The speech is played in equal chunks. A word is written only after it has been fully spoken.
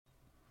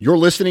You're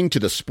listening to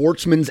the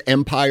Sportsman's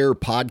Empire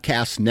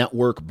Podcast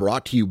Network,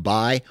 brought to you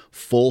by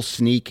Full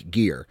Sneak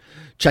Gear.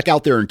 Check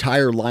out their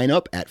entire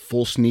lineup at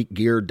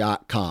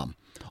fullsneakgear.com.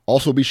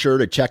 Also be sure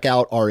to check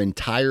out our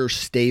entire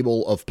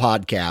stable of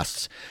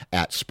podcasts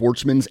at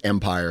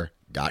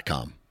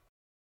sportsmansempire.com.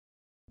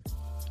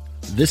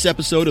 This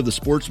episode of the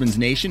Sportsman's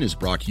Nation is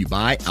brought to you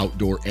by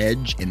Outdoor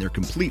Edge and their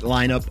complete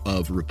lineup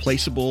of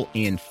replaceable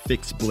and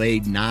fixed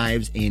blade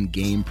knives and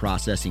game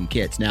processing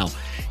kits. Now,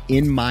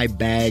 in my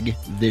bag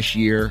this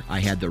year, I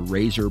had the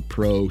Razor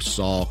Pro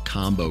Saw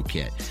Combo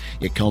Kit.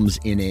 It comes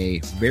in a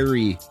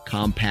very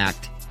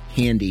compact,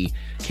 handy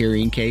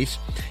carrying case,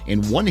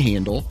 and one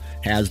handle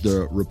has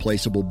the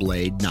replaceable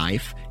blade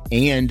knife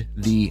and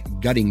the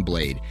gutting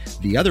blade.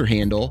 The other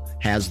handle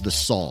has the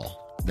saw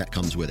that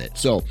comes with it.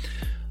 So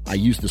I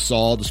use the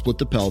saw to split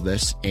the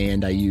pelvis,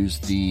 and I use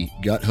the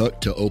gut hook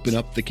to open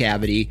up the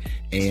cavity,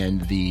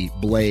 and the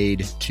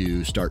blade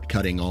to start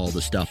cutting all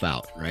the stuff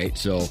out, right?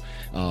 So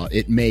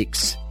it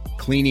makes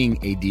cleaning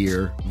a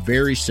deer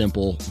very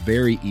simple,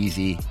 very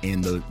easy,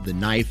 and the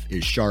knife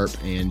is sharp.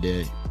 And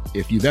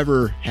if you've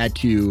ever had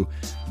to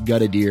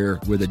gut a deer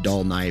with a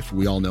dull knife,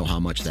 we all know how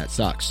much that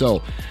sucks.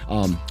 So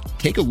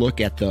take a look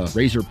at the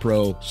Razor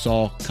Pro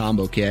Saw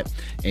Combo Kit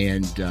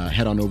and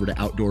head on over to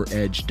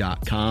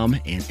OutdoorEdge.com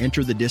and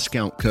enter the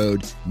discount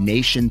code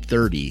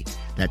NATION30.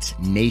 That's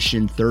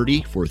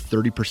NATION30 for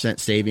 30%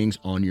 savings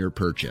on your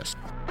purchase.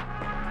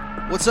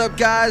 What's up,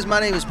 guys? My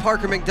name is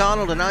Parker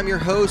McDonald, and I'm your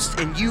host,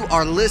 and you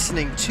are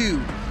listening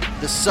to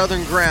the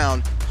Southern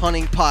Ground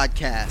Hunting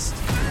Podcast.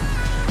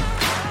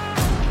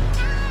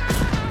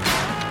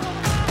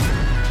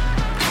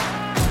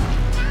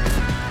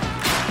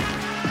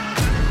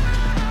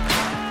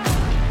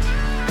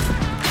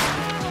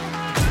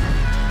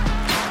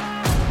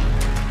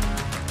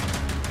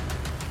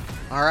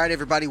 All right,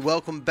 everybody,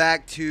 welcome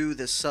back to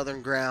the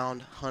Southern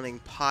Ground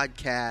Hunting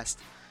Podcast.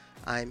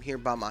 I'm here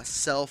by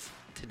myself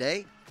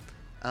today.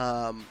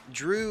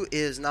 Drew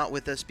is not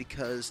with us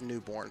because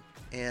newborn,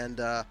 and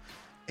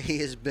he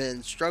has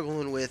been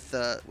struggling with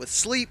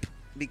sleep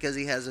because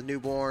he has a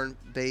newborn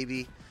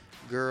baby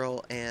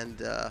girl,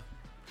 and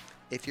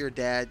if you're a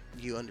dad,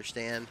 you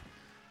understand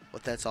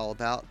what that's all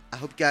about. I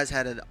hope you guys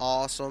had an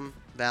awesome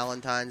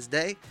Valentine's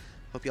Day.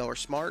 Hope y'all were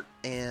smart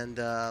and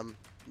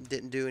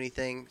didn't do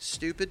anything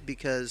stupid,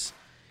 because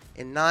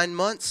in 9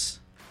 months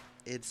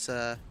it's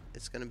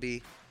going to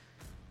be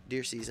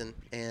deer season,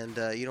 and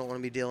you don't want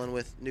to be dealing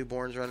with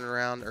newborns running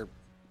around or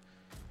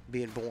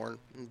being born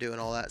and doing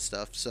all that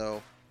stuff.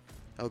 So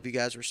I hope you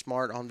guys were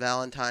smart on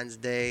Valentine's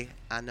Day.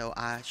 I know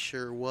I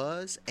sure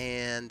was,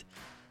 and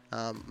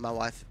my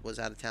wife was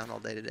out of town all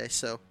day today,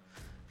 so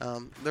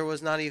there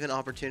was not even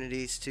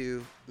opportunities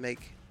to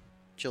make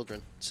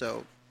children.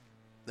 So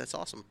that's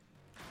awesome.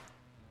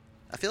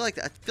 I feel like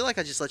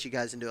I just let you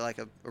guys into like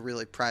a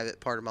really private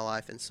part of my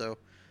life, and so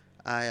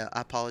I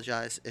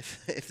apologize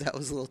if that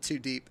was a little too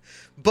deep.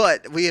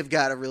 But we have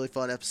got a really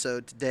fun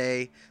episode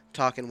today,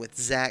 talking with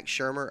Zach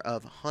Shermer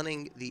of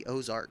Hunting the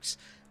Ozarks.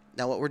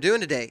 Now, what we're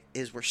doing today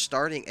is we're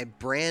starting a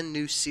brand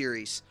new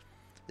series.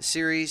 The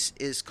series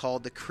is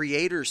called the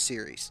Creator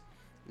Series.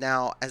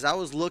 Now, as I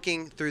was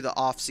looking through the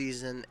off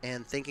season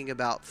and thinking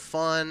about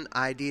fun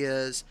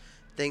ideas,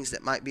 things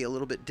that might be a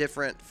little bit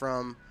different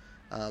from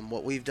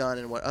what we've done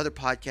and what other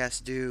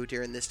podcasts do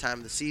during this time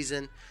of the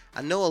season,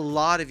 I know a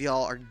lot of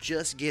y'all are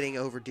just getting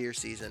over deer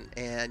season,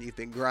 and you've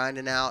been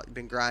grinding out, you've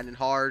been grinding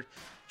hard,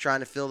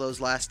 trying to fill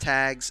those last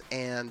tags,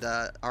 and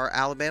our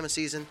Alabama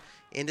season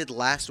ended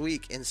last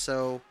week, and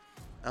so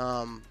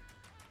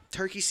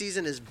turkey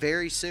season is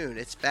very soon.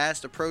 It's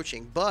fast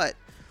approaching, but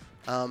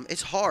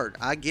it's hard.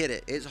 I get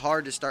it. It's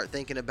hard to start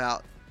thinking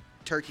about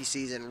turkey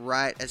season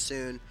right as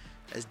soon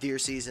as deer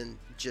season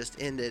just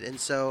ended, and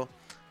so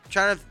I'm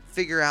trying to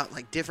figure out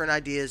like different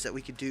ideas that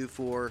we could do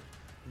for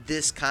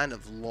this kind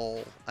of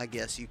lull, I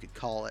guess you could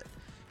call it.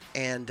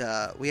 And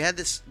we had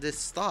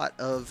this thought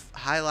of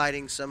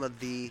highlighting some of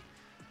the,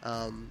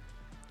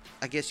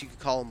 I guess you could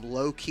call them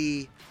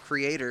low-key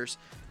creators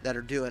that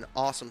are doing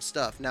awesome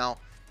stuff. Now,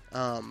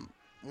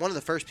 one of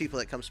the first people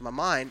that comes to my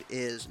mind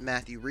is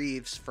Matthew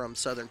Reeves from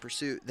Southern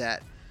Pursuit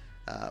that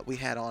we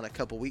had on a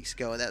couple weeks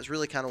ago, and that's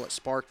really kind of what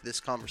sparked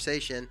this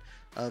conversation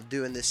of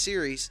doing this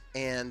series.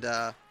 And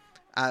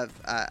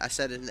I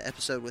said in the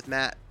episode with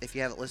Matt, if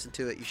you haven't listened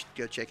to it, you should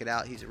go check it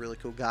out. He's a really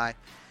cool guy.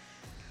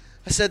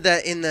 I said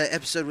that in the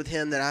episode with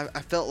him that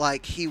I felt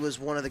like he was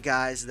one of the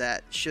guys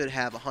that should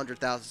have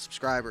 100,000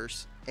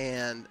 subscribers,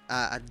 and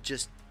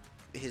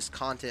his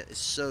content is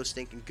so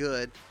stinking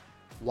good.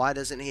 Why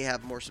doesn't he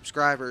have more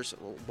subscribers?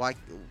 Why?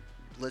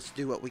 Let's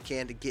do what we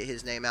can to get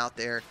his name out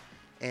there,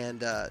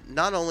 and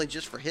not only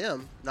just for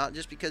him, not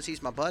just because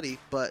he's my buddy,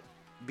 but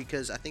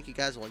because I think you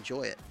guys will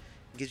enjoy it.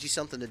 Gives you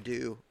something to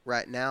do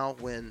right now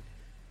when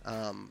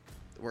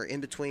we're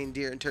in between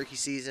deer and turkey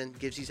season.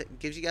 Gives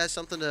you guys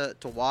something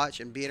to watch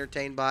and be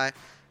entertained by.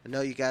 I know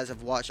you guys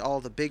have watched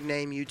all the big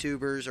name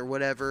YouTubers or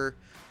whatever,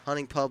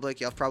 Hunting Public.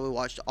 Y'all probably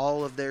watched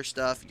all of their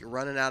stuff. You're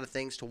running out of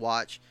things to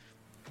watch.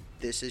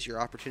 This is your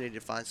opportunity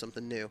to find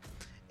something new.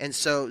 And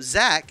so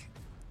Zach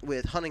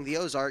with Hunting the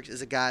Ozarks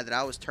is a guy that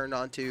I was turned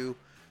on to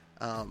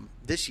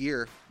this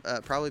year,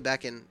 probably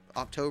back in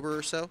October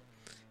or so,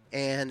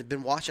 and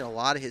been watching a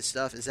lot of his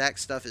stuff. And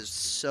Zach's stuff is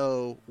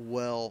so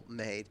well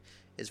made.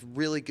 It's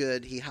really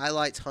good. He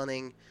highlights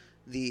hunting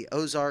the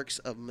Ozarks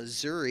of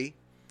Missouri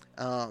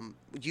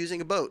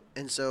using a boat.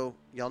 And so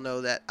y'all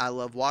know that I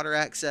love water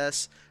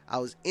access. I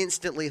was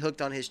instantly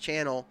hooked on his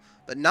channel,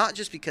 but not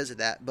just because of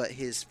that, but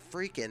his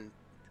freaking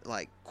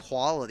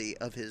quality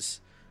of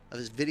his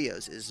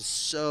videos is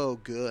so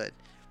good.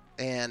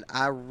 And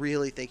I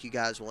really think you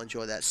guys will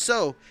enjoy that.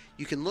 So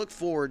you can look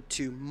forward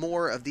to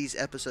more of these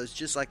episodes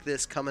just like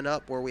this coming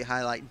up, where we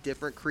highlight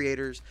different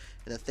creators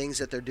and the things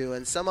that they're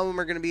doing. Some of them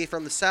are going to be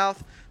from the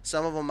South.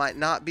 Some of them might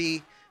not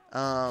be.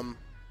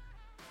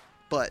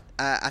 But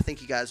I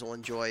think you guys will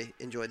enjoy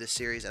this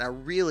series. And I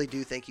really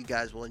do think you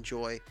guys will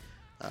enjoy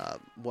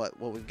what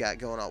we've got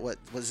going on, what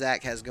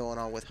Zach has going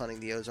on with Hunting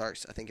the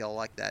Ozarks. I think y'all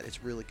like that.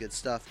 It's really good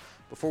stuff.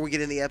 Before we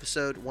get in the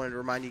episode, wanted to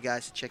remind you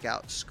guys to check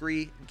out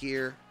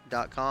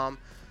ScreeGear.com.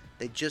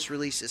 They just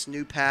released this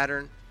new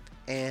pattern,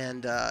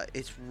 and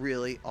it's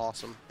really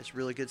awesome. It's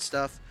really good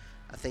stuff.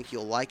 I think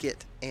you'll like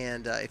it.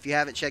 And if you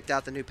haven't checked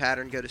out the new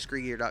pattern, go to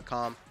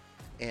ScreeGear.com,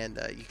 and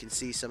you can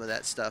see some of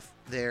that stuff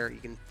there. You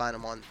can find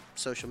them on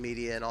social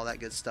media and all that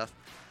good stuff.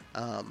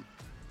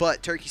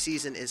 But turkey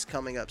season is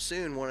coming up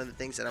soon. One of the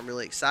things that I'm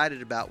really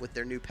excited about with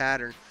their new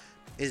pattern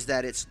is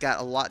that it's got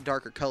a lot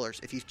darker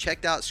colors. If you've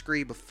checked out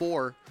Scree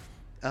before,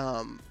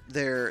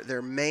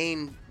 their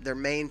main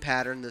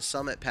pattern, the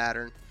Summit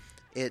pattern,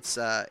 it's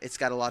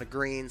got a lot of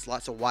greens,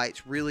 lots of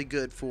whites, really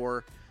good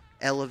for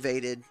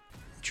elevated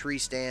tree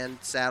stand,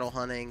 saddle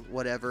hunting,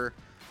 whatever.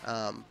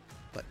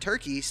 But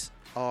turkeys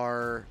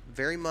are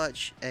very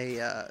much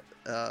they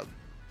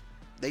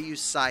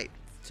use sight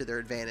to their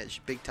advantage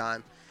big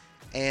time.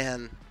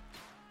 And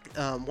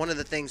one of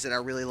the things that I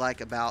really like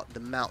about the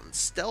Mountain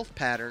Stealth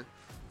pattern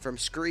from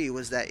Scree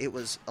was that it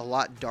was a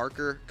lot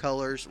darker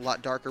colors, a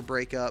lot darker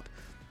breakup.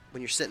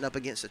 When you're sitting up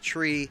against a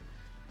tree,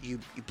 you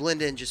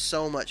blend in just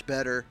so much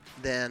better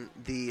than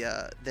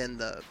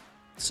the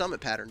Summit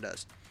pattern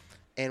does.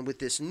 And with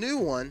this new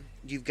one,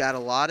 you've got a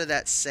lot of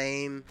that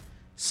same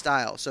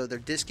style. So they're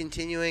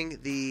discontinuing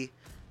the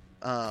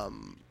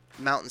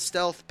Mountain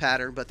Stealth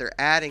pattern, but they're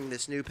adding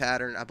this new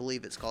pattern. I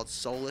believe it's called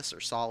Solace or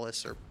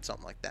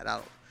something like that.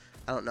 I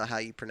don't know how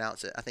you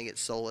pronounce it. I think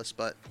it's Solace,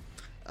 but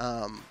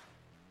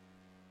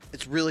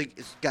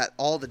it's got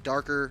all the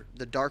darker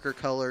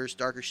colors,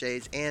 darker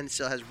shades, and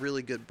still has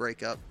really good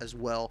breakup as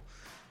well.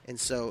 And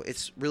so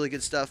it's really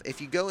good stuff. If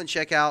you go and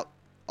check out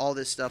all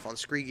this stuff on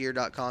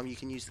ScreeGear.com, you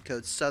can use the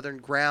code Southern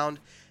Ground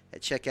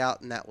at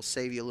checkout, and that will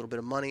save you a little bit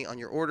of money on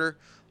your order.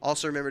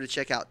 Also, remember to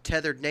check out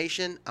Tethered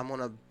Nation. I'm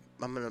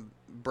gonna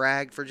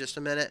brag for just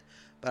a minute,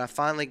 but I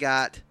finally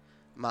got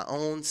my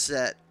own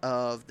set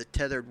of the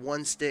Tethered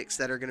One sticks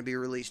that are going to be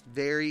released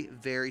very,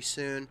 very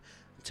soon.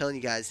 I'm telling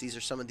you guys, these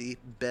are some of the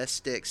best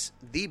sticks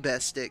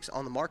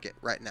on the market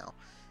right now,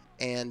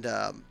 and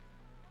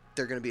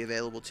they're going to be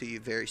available to you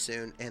very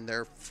soon, and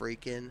they're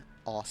freaking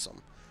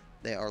awesome.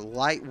 They are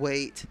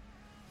lightweight.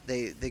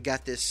 They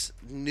got this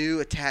new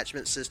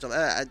attachment system.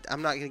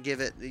 I'm not going to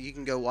give it. You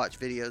can go watch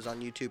videos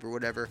on YouTube or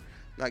whatever.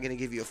 I'm not going to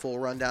give you a full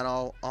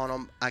rundown on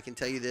them. I can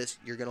tell you this: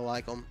 you're going to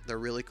like them. They're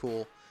really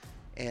cool.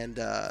 And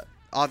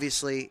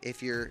obviously,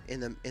 if you're in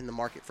the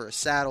market for a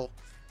saddle,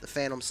 the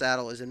Phantom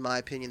saddle is, in my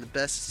opinion, the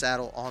best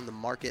saddle on the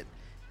market.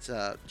 It's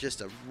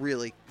just a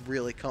really,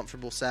 really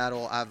comfortable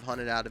saddle. I've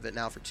hunted out of it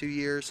now for 2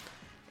 years,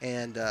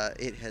 and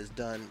it has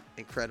done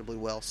incredibly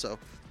well. So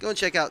go and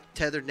check out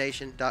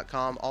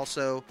tetherednation.com.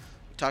 Also,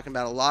 we're talking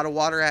about a lot of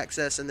water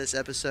access in this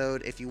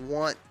episode. If you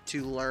want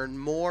to learn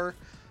more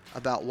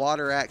about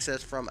water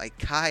access from a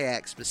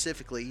kayak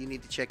specifically, you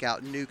need to check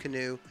out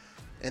NuCanoe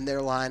and their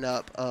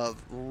lineup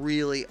of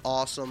really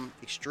awesome,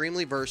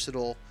 extremely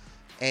versatile,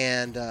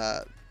 and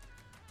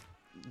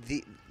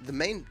the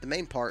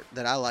main part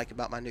that I like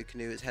about my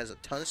NuCanoe is it has a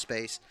ton of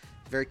space,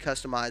 very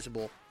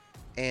customizable,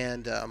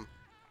 and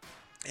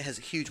it has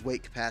a huge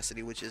weight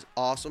capacity, which is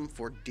awesome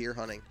for deer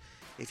hunting.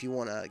 If you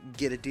want to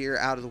get a deer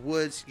out of the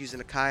woods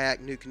using a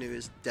kayak, NuCanoe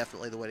is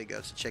definitely the way to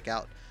go. So check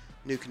out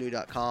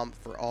NuCanoe.com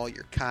for all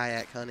your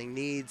kayak hunting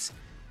needs.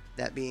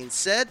 That being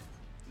said,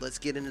 let's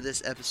get into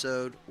this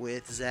episode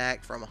with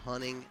Zach from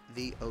Hunting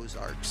the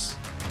Ozarks.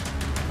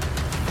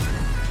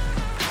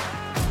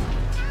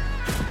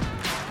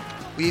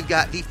 We've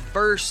got the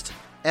first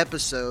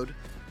episode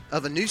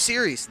of a new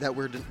series that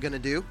we're going to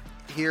do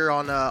here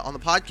on the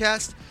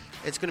podcast.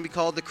 It's going to be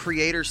called the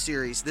Creator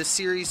Series. This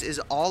series is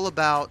all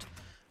about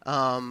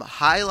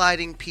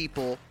highlighting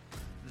people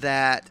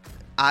that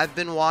I've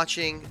been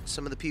watching,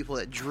 some of the people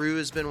that Drew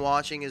has been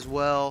watching as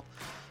well.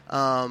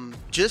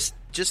 Just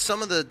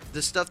some of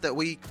the stuff that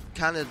we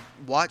kind of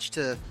watch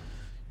to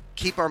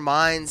keep our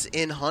minds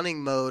in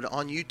hunting mode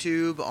on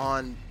YouTube,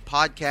 on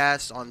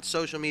podcasts, on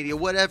social media,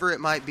 whatever it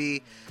might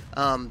be.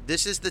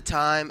 This is the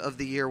time of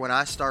the year when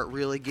I start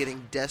really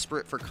getting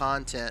desperate for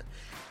content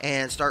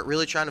and start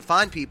really trying to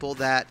find people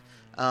that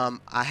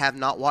I have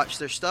not watched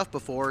their stuff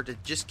before to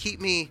just keep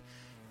me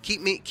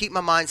keep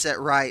my mindset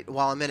right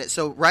while I'm in it.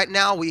 So right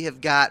now we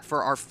have got,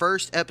 for our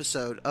first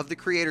episode of the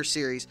Creator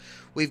Series,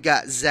 we've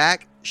got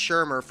Zach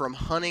Shermer from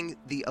Hunting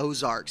the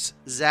Ozarks.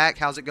 Zach,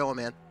 how's it going,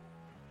 man?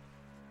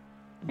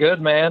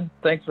 Good, man.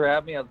 Thanks for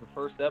having me as the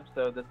first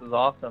episode. This is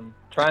awesome.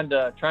 Trying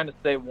to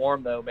stay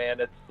warm though, man.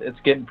 It's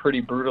getting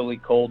pretty brutally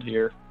cold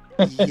here.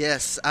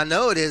 Yes, I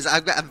know it is.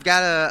 I've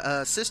got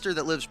a sister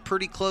that lives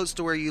pretty close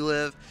to where you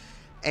live,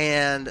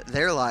 and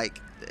they're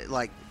like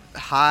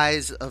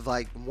highs of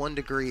like 1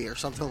 degree or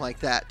something like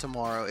that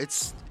tomorrow.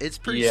 It's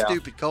pretty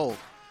stupid cold.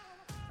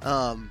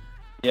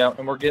 Yeah,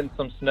 and we're getting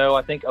some snow.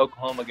 I think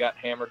Oklahoma got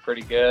hammered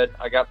pretty good.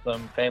 I got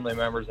some family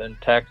members in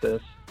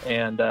Texas,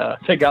 and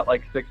they got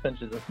like 6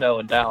 inches of snow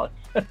in Dallas.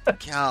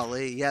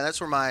 Golly, yeah,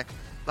 that's where my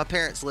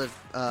parents live,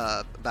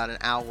 about an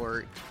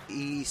hour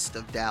east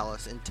of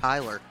Dallas in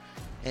Tyler,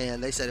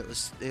 and they said it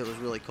was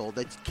really cold.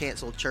 They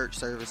canceled church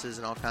services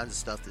and all kinds of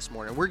stuff this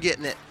morning. We're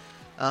getting it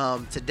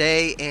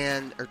today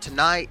or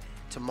tonight,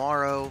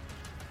 tomorrow,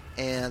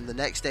 and the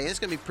next day. And it's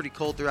going to be pretty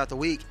cold throughout the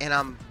week, and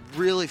I'm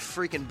really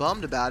freaking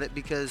bummed about it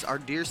because our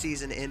deer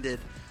season ended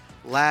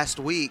last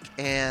week,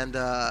 and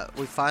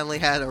we finally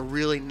had a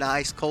really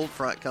nice cold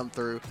front come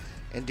through,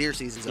 and deer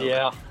season's over.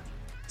 Yeah.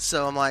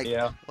 So I'm like,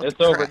 yeah,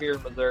 it's over here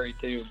in Missouri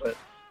too. But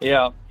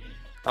yeah,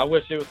 I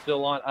wish it was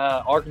still on.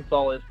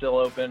 Arkansas is still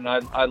open.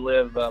 I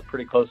live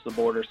pretty close to the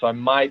border, so I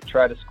might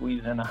try to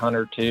squeeze in a hunt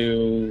or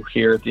two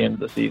here at the end of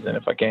the season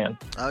if I can.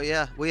 Oh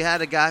yeah, we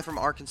had a guy from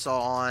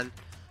Arkansas on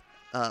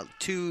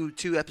two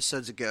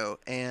episodes ago,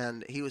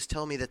 and he was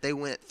telling me that they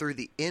went through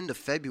the end of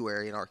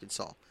February in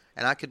Arkansas,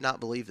 and I could not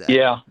believe that.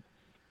 Yeah,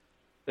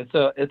 it's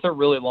a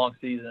really long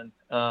season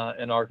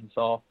in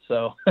Arkansas.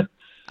 So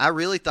I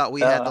really thought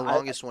we had the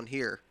longest one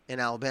here in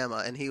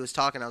Alabama, and he was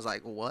talking. I was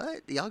like,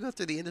 "What? Y'all go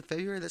through the end of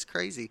February? That's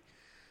crazy."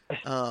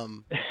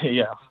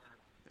 Yeah,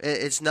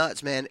 it's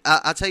nuts, man.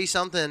 I'll tell you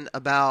something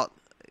about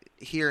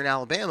here in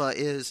Alabama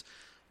is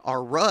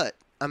our rut.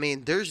 I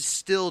mean, there's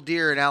still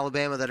deer in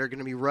Alabama that are going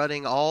to be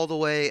rutting all the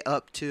way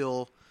up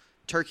till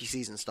turkey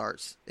season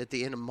starts at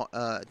the end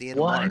of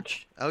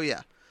March. Oh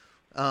yeah.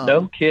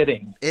 No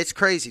kidding. It's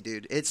crazy,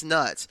 dude. It's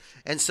nuts.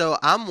 And so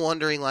I'm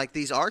wondering, like,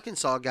 these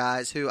Arkansas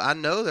guys who I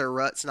know their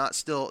rut's not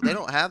still, they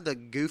don't have the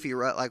goofy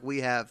rut like we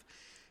have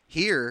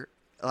here.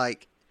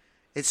 Like,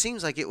 it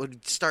seems like it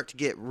would start to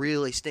get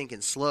really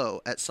stinking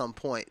slow at some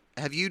point.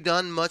 Have you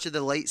done much of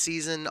the late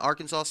season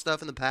Arkansas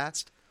stuff in the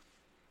past?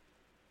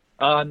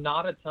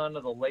 Not a ton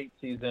of the late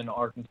season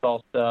Arkansas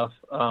stuff.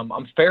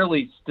 I'm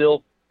fairly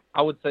still,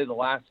 I would say the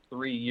last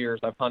 3 years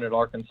I've hunted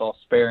Arkansas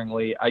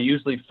sparingly. I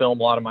usually film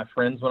a lot of my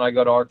friends when I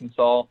go to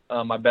Arkansas.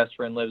 My best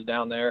friend lives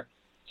down there,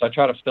 so I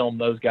try to film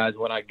those guys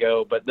when I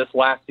go. But this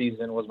last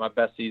season was my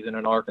best season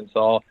in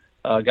Arkansas.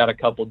 Got a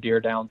couple deer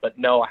down. But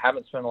no, I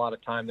haven't spent a lot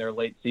of time there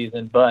late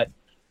season. But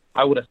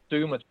I would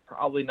assume it's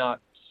probably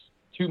not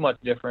too much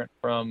different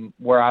from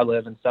where I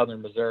live in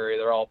southern Missouri.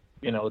 They're all,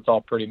 it's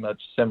all pretty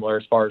much similar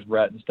as far as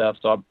rut and stuff.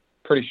 So I'm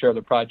pretty sure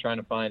they're probably trying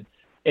to find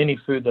any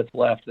food that's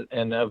left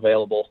and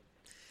available.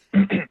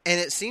 And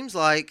it seems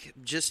like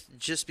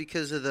just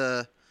because of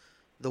the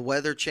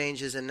weather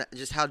changes and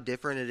just how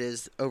different it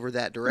is over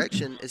that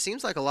direction, it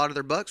seems like a lot of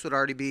their bucks would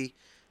already be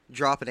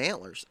dropping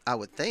antlers, I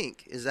would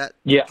think. Is that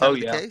kind of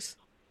the case?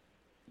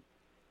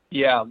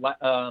 Yeah.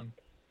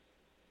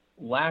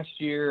 Last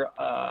year,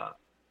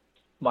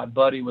 my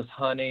buddy was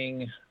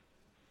hunting.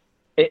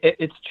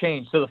 It's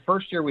changed. So the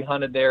first year we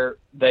hunted there,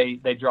 they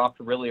dropped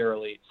really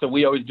early. So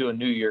we always do a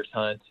New Year's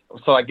hunt.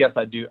 So I guess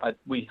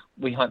we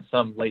hunt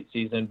some late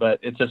season, but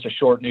it's just a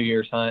short New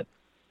Year's hunt.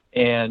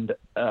 And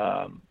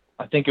I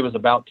think it was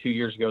about 2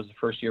 years ago was the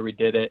first year we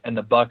did it, and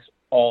the bucks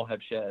all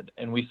have shed,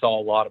 and we saw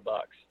a lot of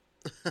bucks.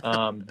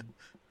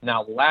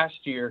 Now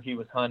last year he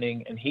was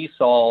hunting, and he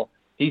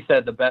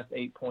said the best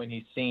 8-point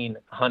he's seen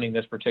hunting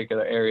this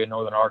particular area in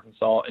northern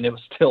Arkansas, and it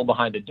was still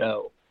behind a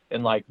doe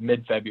in like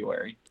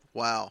mid-February.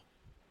 Wow.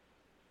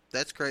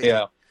 That's crazy.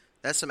 Yeah.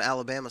 That's some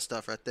Alabama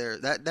stuff right there.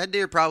 That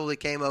deer probably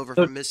came over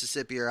from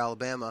Mississippi or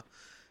Alabama.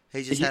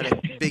 He just had a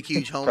big,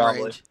 huge home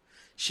range.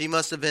 She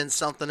must have been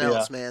something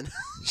else, man.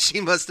 She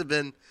must have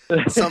been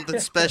something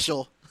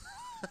special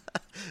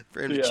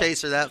for him to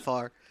chase her that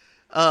far.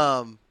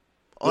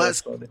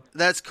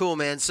 That's cool,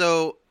 man.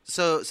 So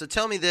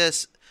tell me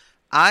this.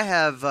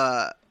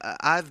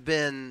 I've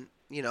been,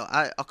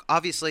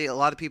 obviously a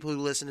lot of people who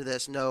listen to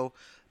this know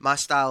my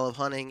style of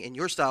hunting and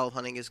your style of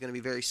hunting is going to be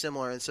very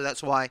similar. And so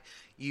that's why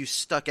you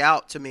stuck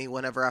out to me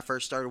whenever I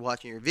first started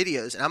watching your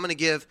videos. And I'm going to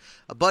give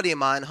a buddy of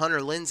mine,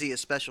 Hunter Lindsay, a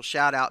special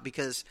shout out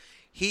because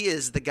he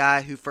is the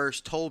guy who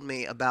first told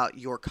me about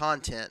your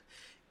content.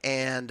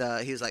 And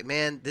he was like,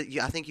 man,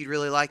 I think you'd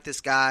really like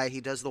this guy. He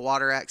does the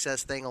water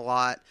access thing a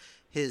lot.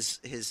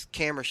 His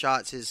camera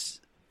shots, his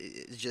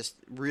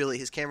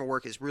camera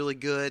work is really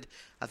good.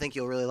 I think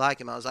you'll really like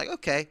him. I was like,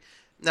 okay.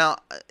 Now,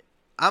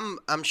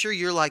 I'm sure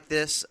you're like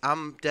this.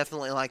 I'm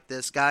definitely like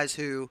this. Guys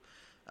who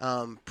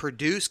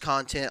produce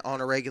content on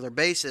a regular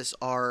basis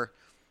are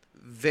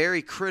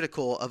very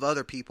critical of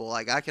other people.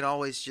 Like I can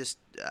always just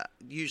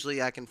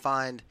usually I can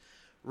find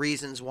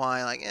reasons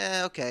why, like,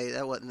 okay,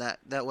 that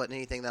wasn't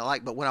anything that I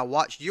liked. But when I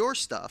watched your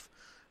stuff,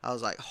 I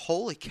was like,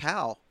 holy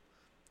cow,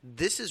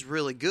 this is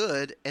really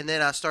good. And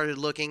then I started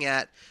looking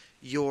at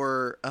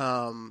your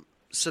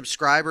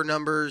subscriber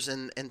numbers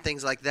and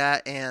things like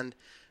that. And,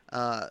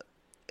 I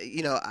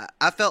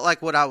felt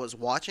like what I was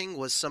watching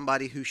was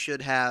somebody who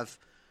should have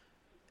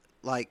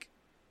like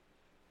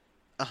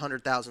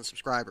 100,000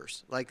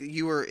 subscribers. Like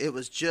it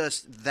was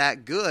just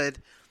that good.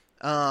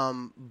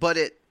 But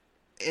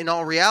in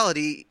all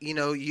reality,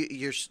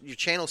 your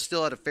channel's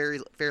still at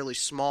a fairly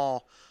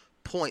small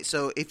point.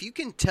 So if you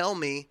can tell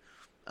me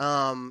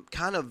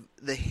kind of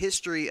the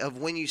history of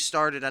when you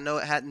started. I know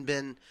it hadn't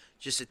been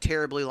just a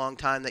terribly long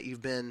time that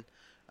you've been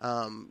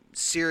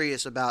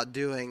serious about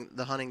doing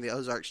the Hunting the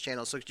Ozarks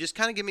channel. So just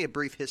kind of give me a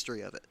brief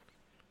history of it.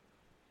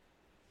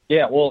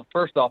 Yeah, well,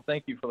 first off,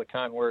 thank you for the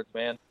kind words,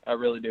 man. I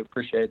really do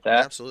appreciate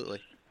that. Absolutely.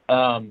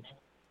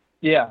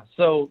 Yeah,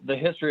 so the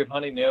history of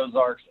Hunting the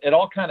Ozarks, it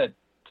all kind of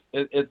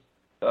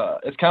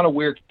it's kind of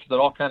weird because it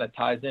all kind of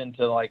ties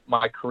into like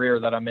my career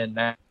that I'm in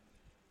now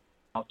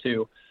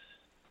too.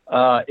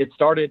 It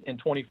started in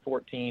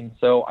 2014.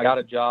 So I got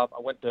a job.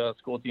 I went to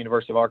school at the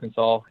University of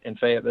Arkansas in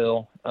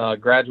Fayetteville,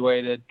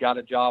 graduated, got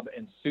a job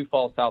in Sioux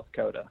Falls, South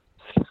Dakota.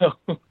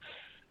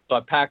 So I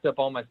packed up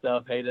all my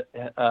stuff,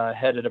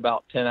 headed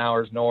about 10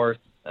 hours north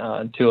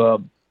into a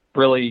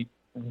really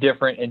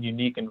different and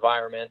unique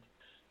environment.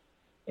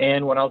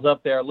 And when I was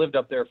up there, I lived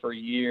up there for a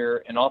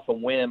year, and off a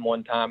whim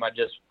one time, I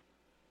just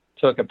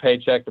took a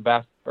paycheck to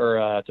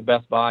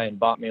Best Buy and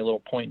bought me a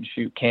little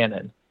point-and-shoot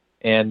Canon.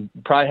 And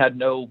probably had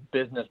no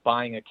business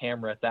buying a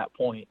camera at that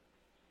point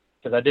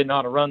because I didn't know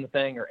how to run the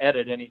thing or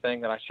edit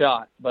anything that I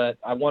shot. But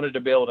I wanted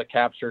to be able to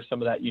capture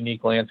some of that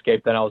unique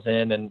landscape that I was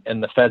in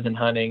and the pheasant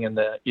hunting and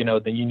the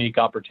unique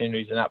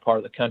opportunities in that part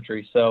of the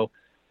country. So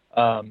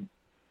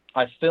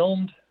I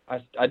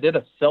did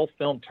a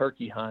self-filmed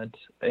turkey hunt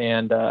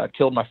and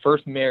killed my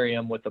first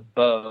Merriam with a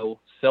bow,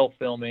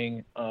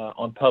 self-filming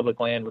on public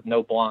land with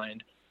no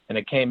blind. And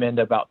it came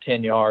into about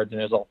 10 yards, and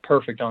it was all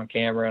perfect on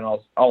camera, and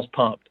I was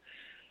pumped.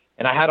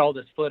 And I had all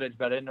this footage,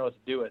 but I didn't know what to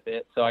do with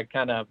it. So I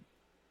kind of,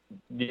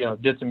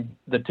 did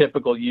the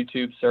typical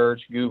YouTube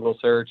search, Google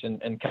search,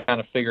 and kind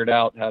of figured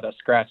out how to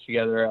scratch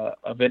together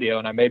a video.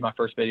 And I made my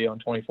first video in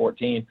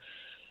 2014,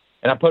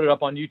 and I put it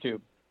up on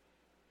YouTube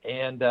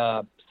and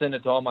sent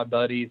it to all my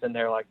buddies. And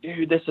they're like,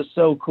 dude, this is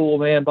so cool,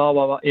 man, blah,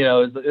 blah, blah. It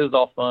was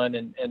all fun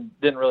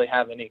and didn't really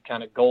have any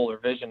kind of goal or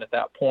vision at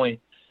that point.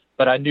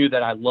 But I knew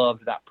that I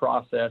loved that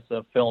process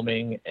of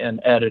filming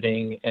and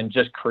editing and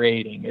just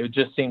creating. It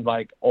just seemed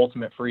like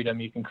ultimate freedom.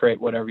 You can create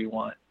whatever you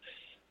want.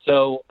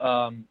 So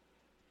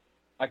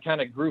I kind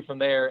of grew from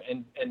there.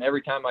 And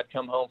every time I'd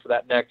come home for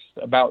that next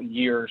about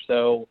year or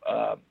so,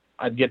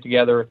 I'd get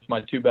together with my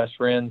two best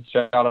friends.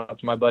 Shout out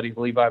to my buddies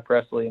Levi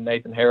Presley and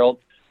Nathan Harold.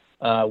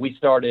 We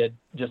started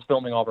just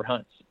filming all of our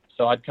hunts.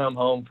 So I'd come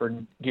home for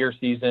deer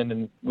season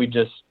and we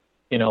just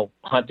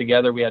hunt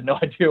together. We had no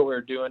idea what we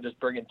were doing, just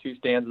bringing two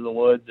stands of the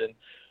woods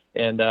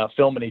and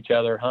filming each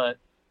other hunt,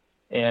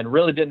 and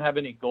really didn't have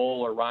any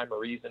goal or rhyme or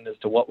reason as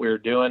to what we were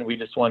doing. We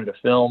just wanted to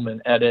film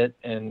and edit,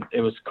 and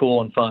it was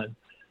cool and fun.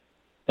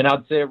 And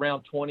I'd say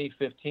around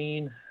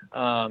 2015,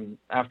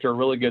 after a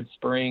really good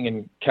spring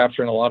and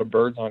capturing a lot of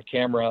birds on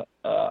camera,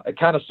 it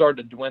kind of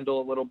started to dwindle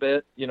a little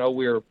bit. We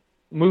were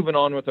moving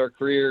on with our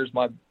careers.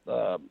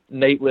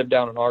 Nate lived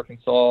down in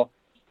Arkansas.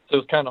 So it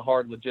was kind of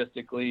hard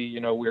logistically. We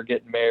were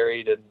getting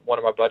married, and one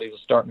of my buddies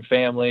was starting a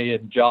family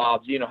and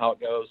jobs. You know how it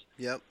goes.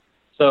 Yep.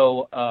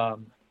 So,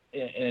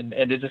 and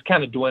it just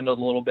kind of dwindled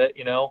a little bit,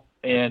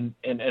 and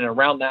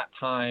around that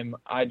time,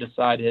 I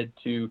decided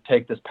to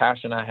take this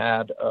passion I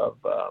had of,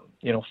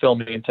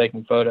 filming and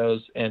taking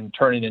photos and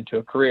turning it into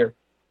a career.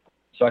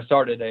 So I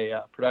started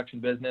a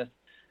production business.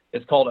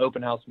 It's called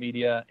Open House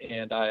Media,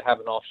 and I have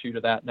an offshoot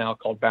of that now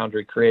called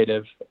Boundary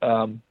Creative.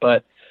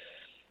 But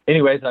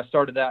anyways, I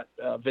started that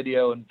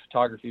video and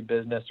photography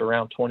business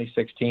around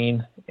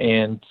 2016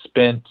 and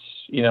spent,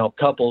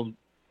 couple,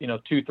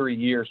 2-3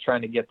 years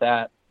trying to get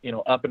that,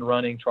 up and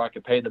running, so I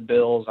could pay the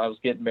bills. I was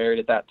getting married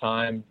at that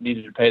time,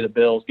 needed to pay the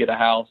bills, get a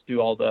house, do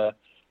all the,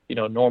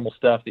 normal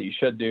stuff that you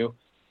should do.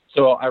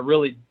 So I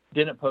really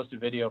didn't post a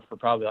video for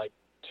probably like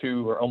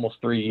 2 or almost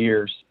 3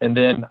 years. And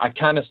then I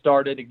kind of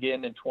started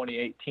again in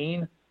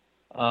 2018.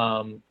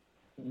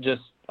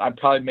 I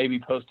probably maybe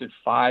posted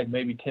 5,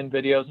 maybe 10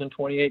 videos in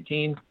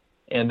 2018.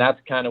 And that's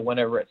kind of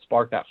whenever it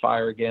sparked that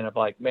fire again of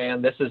like,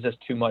 man, this is just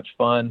too much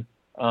fun.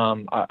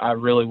 I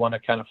really want to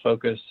kind of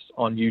focus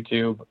on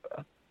YouTube.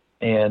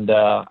 And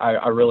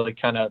I really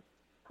kind of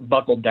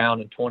buckled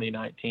down in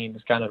 2019.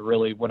 It's kind of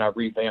really when I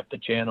revamped the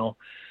channel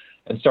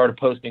and started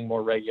posting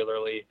more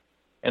regularly.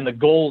 And the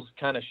goals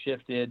kind of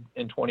shifted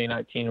in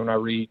 2019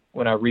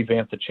 when I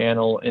revamped the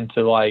channel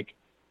into like,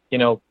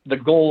 the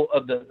goal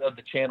of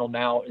the channel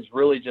now is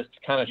really just to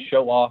kind of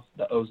show off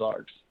the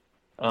Ozarks,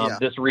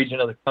 this region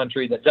of the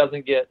country that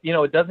doesn't get,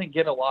 it doesn't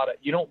get a lot of,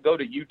 you don't go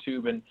to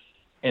YouTube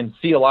and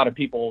see a lot of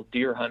people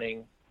deer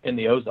hunting in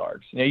the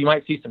Ozarks. You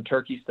might see some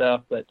turkey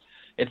stuff, but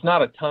it's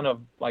not a ton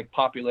of like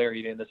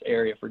popularity in this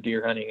area for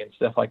deer hunting and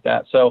stuff like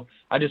that. So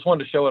I just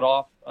wanted to show it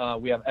off.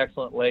 We have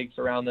excellent lakes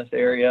around this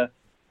area,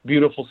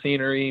 beautiful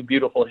scenery,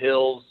 beautiful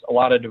hills, a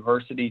lot of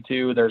diversity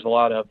too. There's a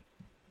lot of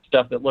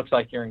stuff that looks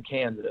like you're in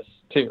Kansas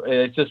too.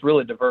 It's just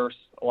really diverse,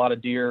 a lot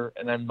of deer,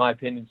 and in my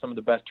opinion, some of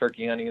the best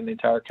turkey hunting in the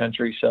entire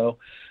country. So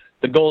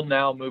the goal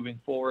now moving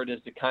forward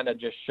is to kind of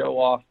just show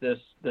off this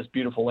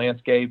beautiful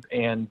landscape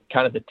and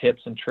kind of the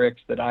tips and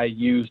tricks that I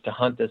use to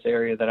hunt this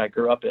area that I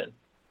grew up in.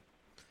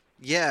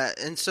 Yeah,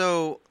 and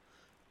so,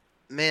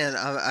 man,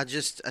 I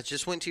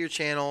just went to your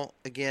channel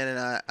again, and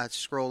I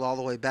scrolled all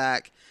the way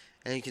back,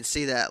 and you can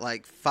see that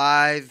like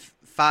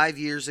five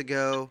years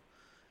ago,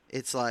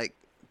 it's like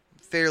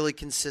fairly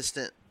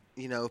consistent,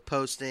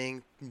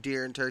 posting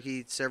deer and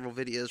turkey, several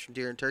videos from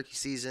deer and turkey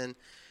season,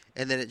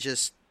 and then it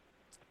just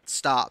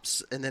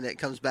stops, and then it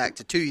comes back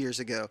to 2 years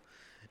ago,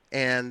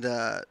 and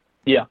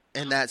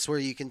and that's where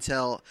you can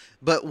tell.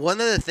 But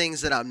one of the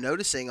things that I'm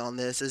noticing on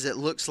this is it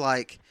looks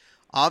like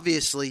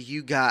obviously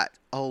you got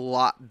a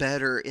lot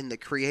better in the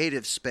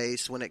creative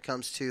space when it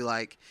comes to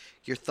like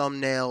your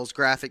thumbnails,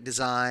 graphic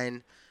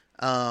design,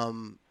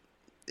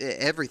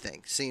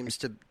 everything seems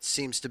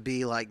to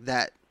be like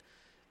that.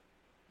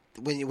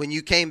 When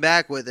you came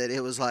back with it,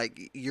 it was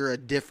like you're a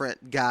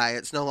different guy.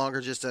 It's no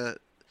longer just a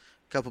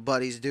couple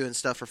buddies doing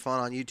stuff for fun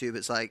on YouTube.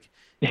 It's like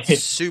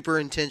it's super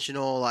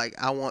intentional. Like,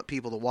 I want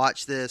people to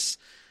watch this.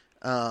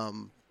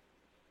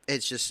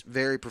 It's just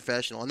very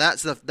professional, and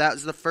that's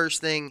the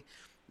first thing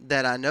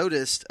that I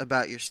noticed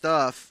about your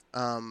stuff.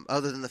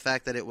 Other than the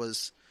fact that it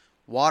was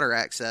water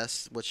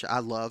access, which I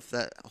love,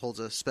 that holds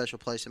a special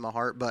place in my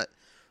heart. But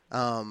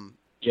I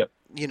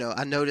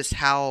noticed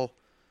how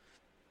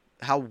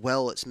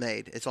well it's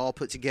made. It's all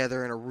put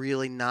together in a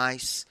really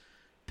nice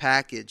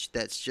package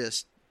that's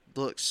just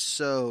looks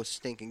so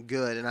stinking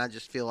good, and I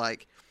feel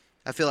like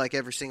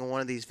every single one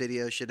of these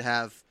videos should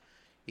have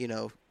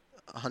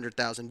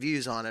 100,000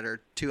 views on it or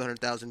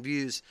 200,000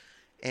 views,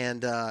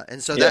 and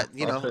so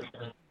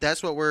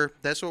that's what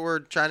we're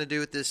trying to do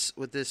with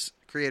this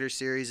creator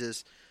series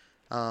is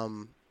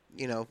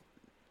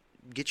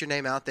get your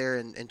name out there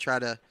and try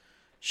to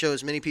show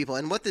as many people.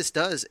 And what this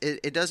does,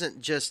 it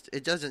doesn't just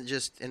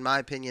in my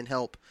opinion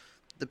help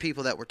the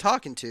people that we're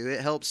talking to.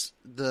 It helps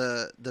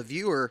the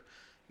viewer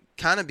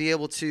kind of be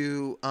able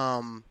to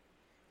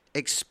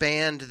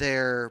expand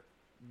their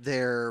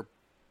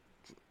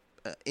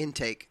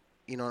intake.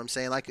 You know what I'm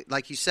saying?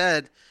 Like you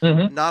said,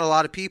 not a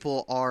lot of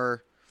people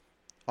are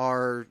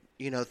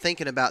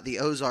thinking about the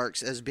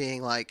Ozarks as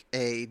being like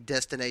a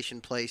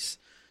destination place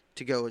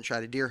to go and try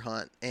to deer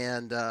hunt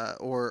and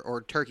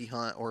or turkey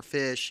hunt or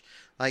fish.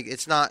 Like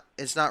it's not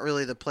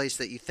really the place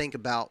that you think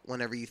about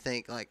whenever you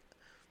think like,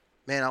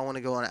 man, I want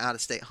to go on an out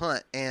of state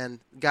hunt. And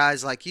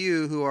guys like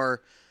you who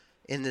are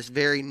in this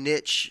very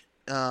niche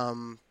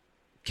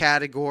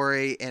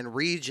category and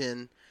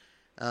region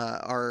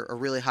are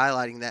really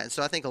highlighting that. And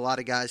so I think a lot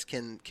of guys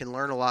can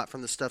learn a lot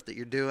from the stuff that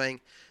you're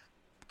doing.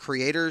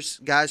 Creators,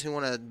 guys who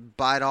want to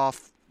bite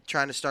off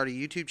trying to start a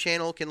YouTube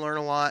channel can learn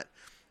a lot,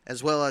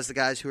 as well as the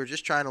guys who are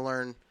just trying to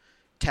learn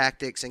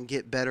tactics and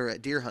get better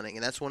at deer hunting.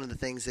 And that's one of the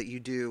things that you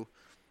do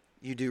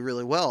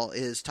really well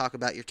is talk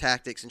about your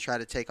tactics and try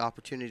to take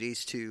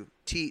opportunities to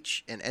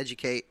teach and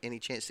educate any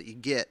chance that you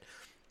get.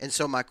 And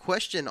so my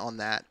question on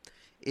that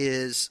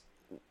is,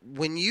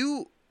 when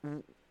you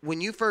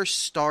first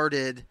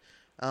started,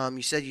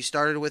 you said you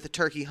started with a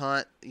turkey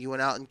hunt. You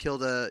went out and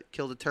killed a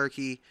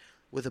turkey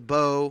with a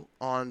bow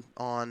on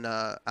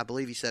I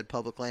believe you said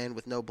public land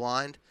with no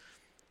blind.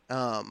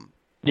 Down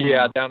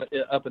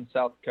up in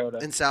South Dakota.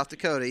 In South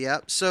Dakota,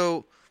 yep.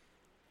 So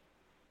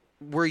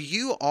were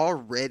you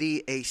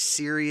already a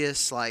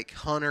serious like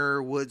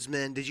hunter,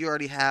 woodsman? Did you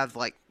already have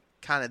like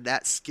kind of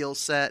that skill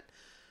set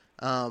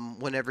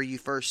whenever you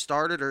first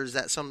started, or is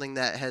that something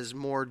that has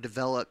more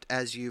developed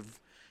as you've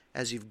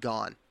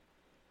gone?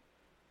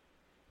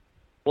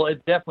 Well,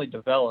 it definitely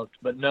developed,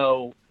 but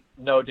no,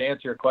 to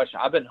answer your question,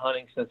 I've been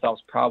hunting since I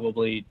was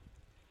probably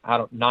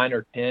 9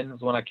 or 10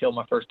 was when I killed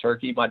my first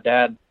turkey. My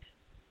dad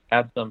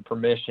had some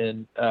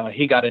permission.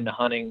 He got into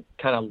hunting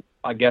kind of,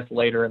 I guess,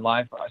 later in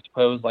life, I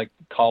suppose, like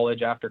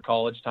after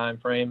college time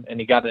frame, and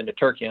he got into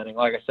turkey hunting.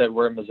 Like I said,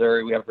 we're in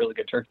Missouri. We have really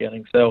good turkey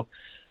hunting. So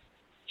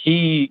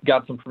he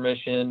got some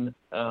permission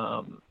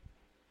up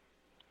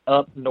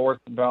north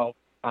about,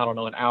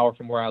 an hour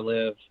from where I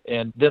live.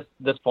 And this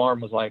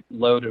farm was like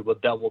loaded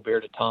with double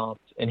bearded toms.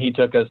 And he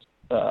took us,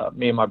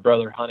 me and my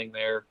brother, hunting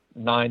there,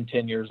 9,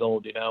 10 years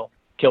old,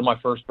 killed my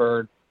first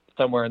bird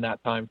somewhere in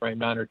that time frame,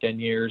 9 or 10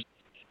 years.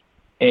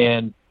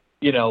 And,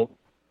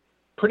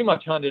 pretty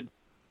much hunted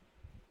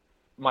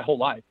my whole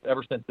life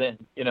ever since then.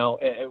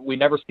 We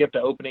never skipped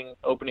an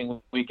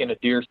opening weekend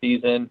of deer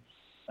season.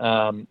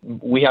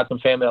 We had some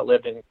family that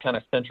lived in kind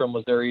of central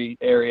Missouri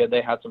area.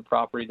 They had some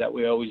property that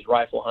we always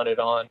rifle hunted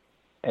on.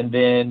 And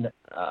then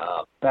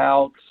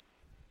about,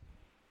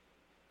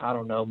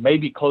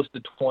 maybe close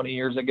to 20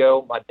 years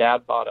ago, my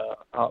dad bought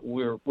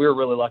we were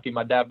really lucky.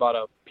 My dad bought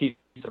a piece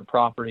of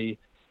property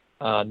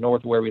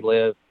north of where we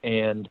live,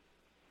 and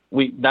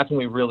that's when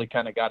we really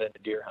kind of got into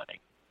deer hunting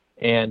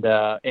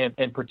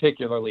and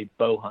particularly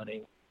bow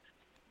hunting.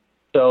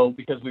 So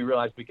because we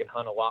realized we could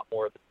hunt a lot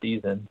more of the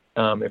season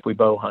if we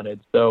bow hunted.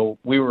 So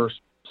we were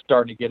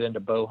starting to get into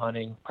bow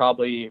hunting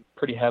probably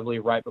pretty heavily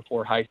right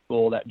before high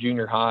school, that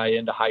junior high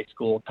into high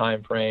school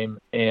time frame,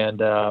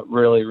 and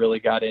really, really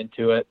got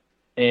into it.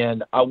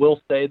 And I will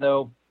say,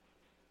 though,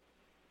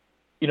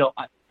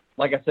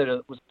 like I said, I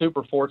was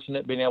super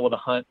fortunate being able to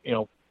hunt,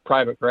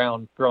 private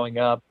ground growing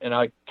up. And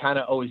I kind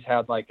of always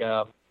had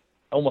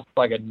almost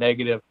like a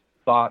negative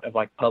thought of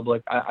like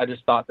public. I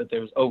just thought that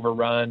there was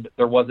overrun.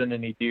 There wasn't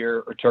any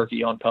deer or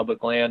turkey on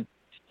public land.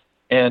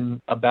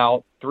 And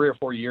about 3 or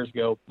 4 years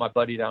ago, my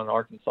buddy down in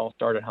Arkansas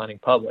started hunting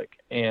public.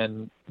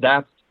 And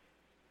that's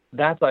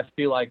I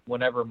feel like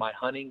whenever my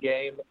hunting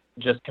game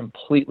just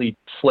completely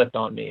flipped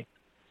on me.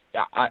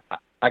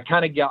 I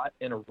kind of got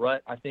in a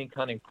rut, I think,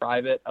 hunting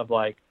private of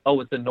like, oh,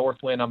 it's a north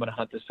wind, I'm going to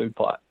hunt this food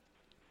plot.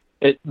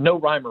 No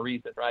rhyme or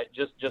reason, right?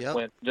 Just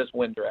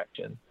wind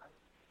direction.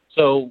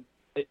 So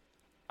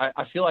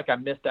I feel like I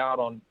missed out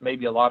on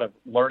maybe a lot of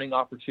learning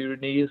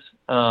opportunities,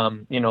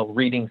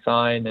 reading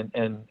sign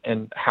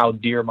and how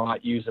deer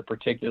might use a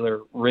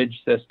particular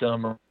ridge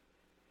system or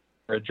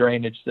a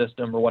drainage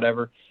system or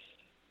whatever.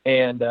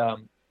 And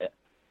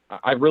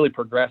I really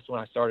progressed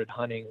when I started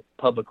hunting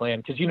public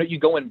land because, you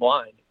go in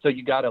blind. So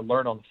you got to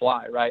learn on the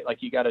fly, right?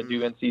 Like you got to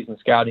do in-season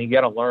scouting. You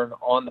got to learn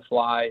on the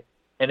fly,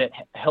 and it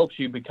helps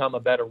you become a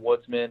better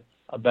woodsman,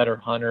 a better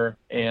hunter.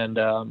 And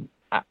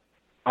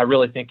I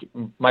really think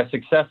my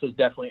success has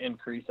definitely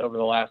increased over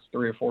the last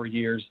 3 or 4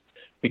 years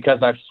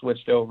because I've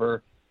switched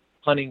over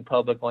hunting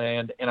public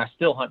land, and I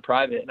still hunt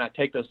private, and I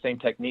take those same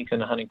techniques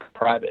into hunting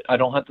private. I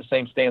don't hunt the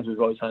same stands we've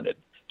always hunted.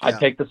 Yeah. I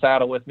take the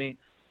saddle with me.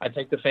 I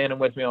take the Phantom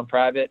with me on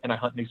private, and I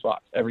hunt new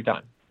spots every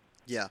time.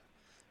 Yeah.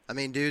 I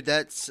mean, dude,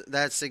 that's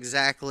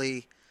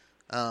exactly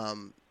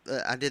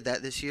I did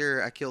that this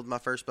year. I killed my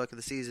first buck of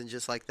the season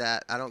just like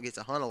that. I don't get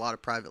to hunt a lot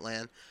of private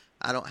land.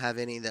 I don't have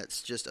any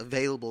that's just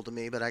available to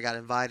me, but I got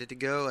invited to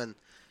go and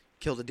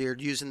killed a deer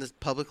using the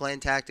public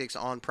land tactics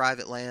on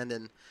private land.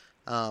 And,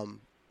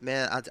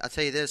 man, I'll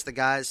tell you this, the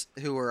guys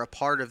who were a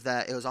part of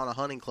that, it was on a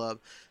hunting club.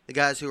 The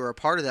guys who were a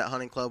part of that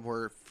hunting club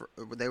were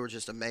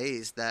just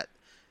amazed that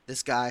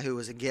this guy who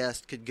was a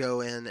guest could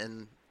go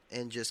in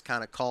and just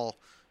kind of call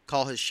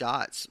his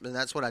shots. And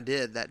that's what I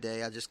did that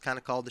day. I just kind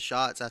of called the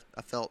shots.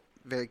 I felt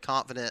very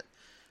confident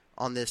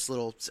on this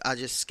I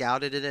just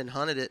scouted it and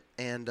hunted it,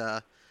 and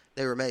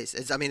they were amazed.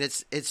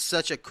 It's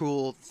such a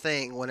cool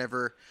thing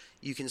whenever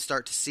you can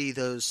start to see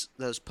those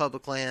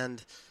public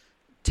land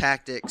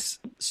tactics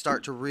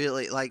start to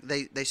really, like,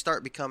 they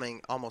start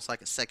becoming almost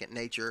like a second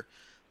nature.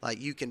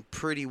 Like, you can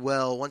pretty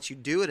well, once you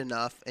do it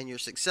enough and you're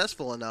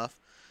successful enough,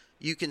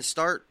 you can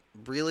start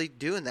really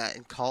doing that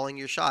and calling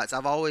your shots.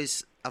 I've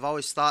always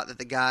thought that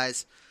the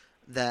guys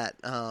that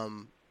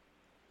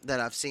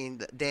I've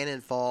seen, Dan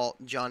Infalt,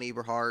 John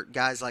Eberhart,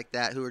 guys like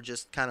that who are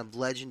just kind of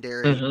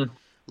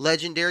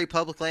legendary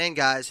public land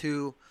guys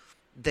who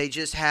they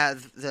just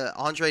have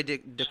Andre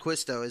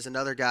DeQuisto is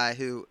another guy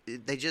who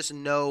they just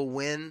know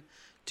when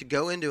to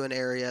go into an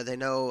area. They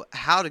know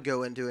how to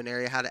go into an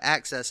area, how to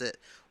access it,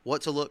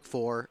 what to look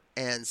for,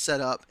 and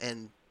set up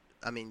and,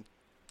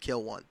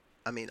 kill one.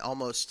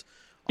 Almost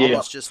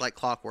just like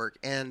clockwork.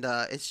 And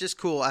it's just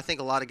cool. I think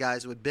a lot of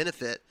guys would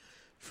benefit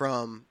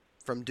from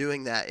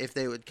doing that if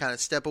they would kind of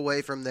step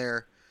away from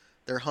their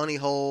honey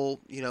hole,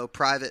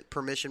 private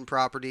permission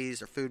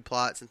properties or food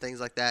plots and things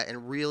like that,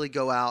 and really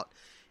go out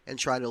and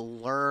try to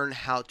learn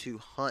how to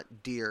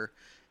hunt deer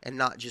and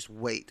not just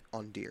wait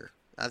on deer.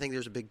 I think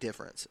there's a big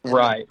difference. And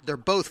right. They're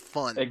both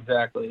fun.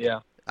 Exactly,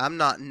 yeah. I'm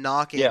not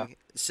knocking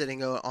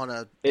sitting in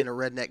a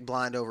redneck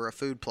blind over a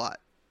food plot.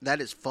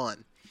 That is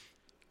fun.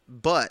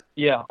 But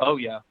yeah, oh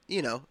yeah.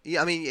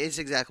 It's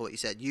exactly what you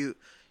said. You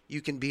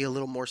can be a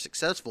little more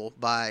successful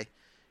by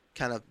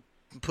kind of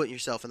putting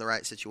yourself in the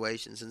right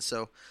situations. And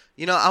so,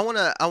 I want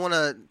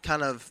to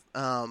kind of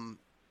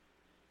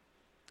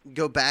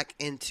go back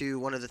into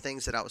one of the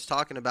things that I was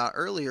talking about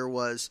earlier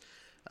was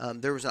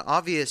there was an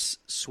obvious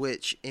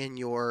switch in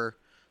your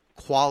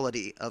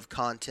quality of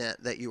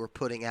content that you were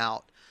putting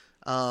out.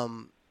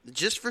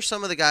 Just for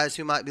some of the guys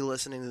who might be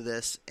listening to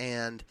this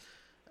and,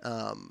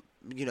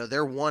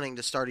 they're wanting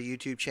to start a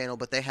YouTube channel,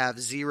 but they have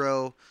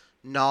zero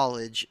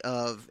knowledge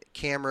of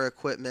camera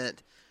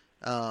equipment,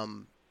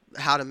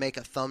 how to make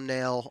a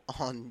thumbnail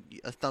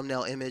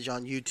image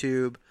on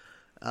YouTube.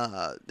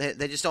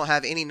 They just don't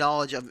have any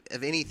knowledge of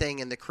anything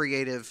in the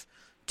creative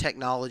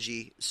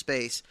technology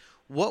space.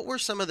 What were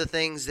some of the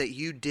things that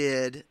you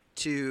did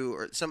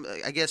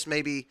I guess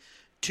maybe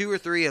 2 or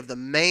 3 of the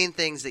main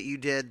things that you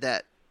did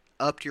that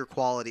upped your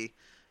quality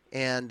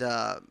and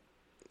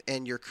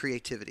your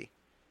creativity?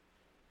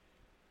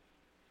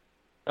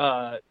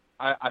 I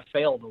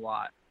failed a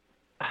lot.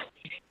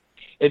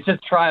 It's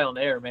just trial and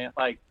error, man.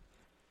 Like,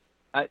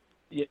 I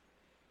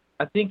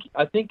think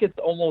it's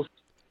almost,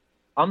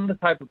 I'm the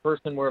type of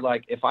person where,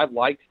 like, if I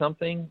like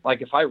something,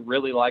 like if I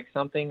really like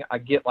something, I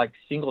get like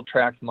single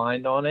track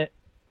mind on it,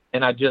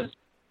 and I just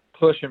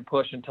push and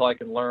push until I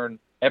can learn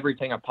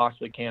everything I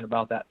possibly can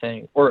about that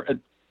thing. Or,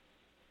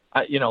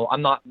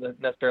 I'm not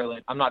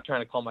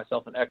trying to call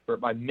myself an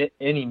expert by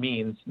any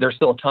means. There's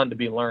still a ton to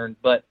be learned,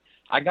 but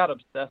I got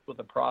obsessed with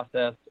the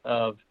process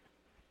of,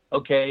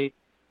 okay,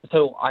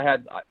 so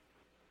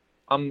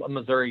I'm a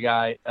Missouri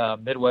guy,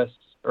 Midwest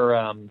or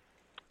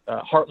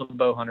Heartland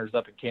bow hunters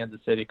up in Kansas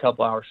City, a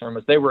couple hours from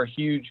us. They were a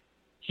huge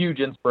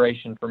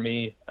inspiration for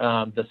me.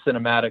 The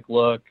cinematic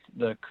look,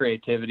 the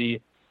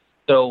creativity.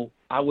 So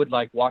I would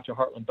watch a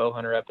Heartland bow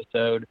hunter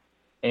episode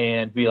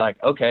and be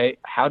like, okay,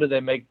 how do they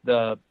make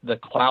the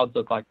clouds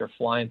look like they're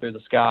flying through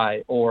the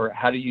sky? Or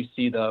how do you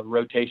see the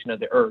rotation of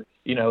the earth,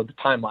 the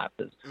time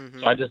lapses? Mm-hmm.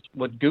 So I just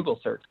would Google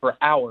search for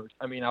hours.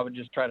 I mean, I would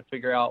just try to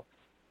figure out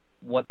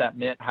what that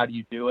meant, how do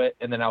you do it,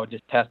 and then I would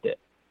just test it.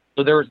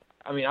 So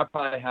I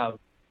probably have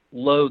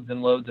loads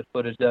and loads of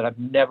footage that I've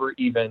never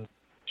even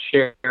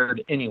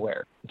shared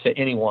anywhere to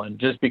anyone,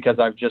 just because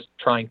I'm just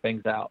trying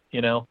things out,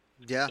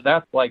 Yeah. So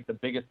that's the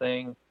biggest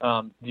thing.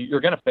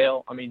 You're going to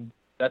fail. I mean,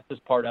 that's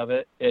just part of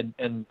it.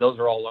 And those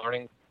are all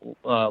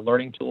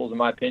learning tools in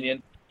my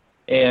opinion.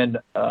 And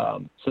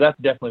so that's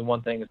definitely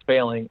one thing is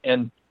failing.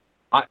 And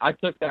I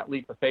took that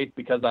leap of faith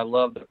because I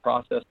love the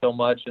process so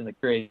much and the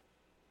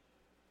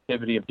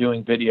creativity of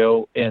doing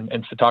video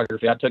and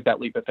photography. I took that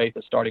leap of faith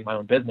of starting my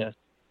own business.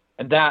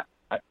 And that,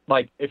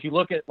 if you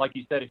look at, like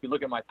you said, if you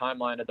look at my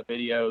timeline of the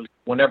videos,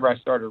 whenever I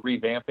started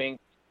revamping,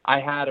 I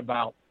had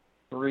about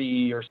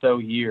 3 or so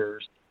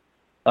years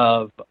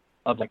of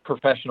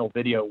professional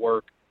video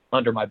work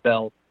under my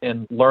belt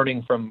and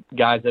learning from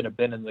guys that have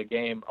been in the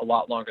game a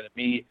lot longer than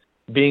me,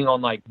 being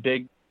on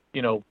big,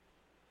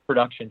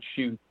 production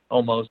shoots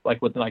almost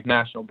with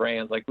national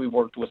brands. We've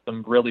worked with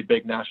some really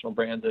big national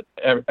brands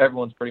that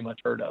everyone's pretty much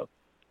heard of.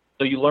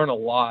 So you learn a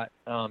lot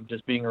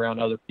just being around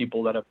other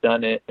people that have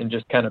done it and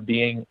just kind of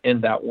being in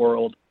that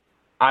world.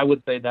 I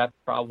would say those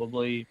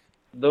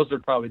are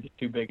probably the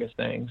two biggest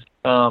things.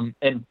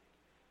 And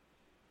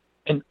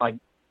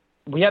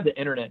we have the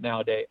internet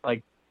nowadays.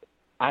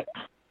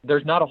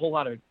 There's not a whole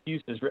lot of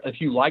excuses. If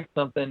you like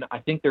something, I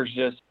think there's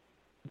just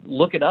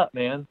look it up,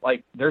 man.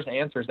 There's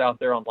answers out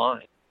there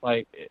online.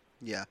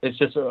 It's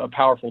just a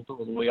powerful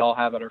tool that we all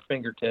have at our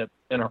fingertips,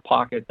 in our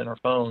pockets, in our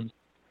phones.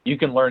 You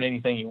can learn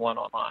anything you want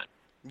online.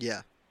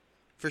 Yeah,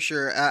 for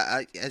sure.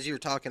 I as you were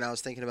talking, I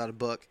was thinking about a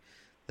book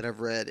that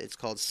I've read. It's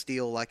called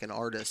Steal Like an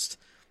Artist.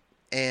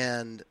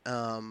 And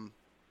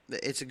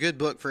it's a good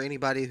book for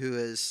anybody who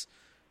is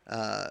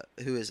a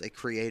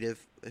creative,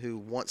 who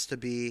wants to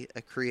be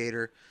a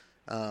creator.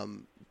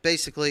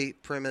 Basically,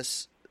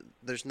 premise: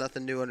 there's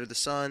nothing new under the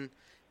sun,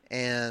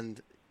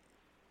 and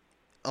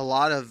a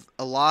lot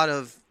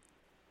of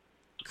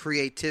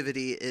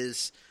creativity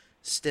is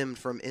stemmed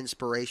from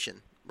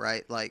inspiration,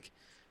 right?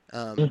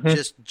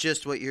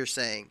 Just what you're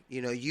saying.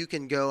 You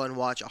can go and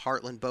watch a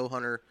Heartland bow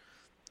hunter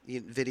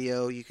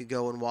video. You could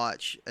go and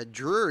watch a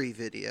Drury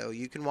video.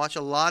 You can watch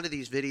a lot of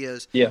these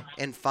videos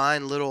and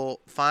find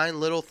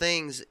little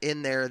things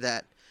in there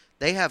that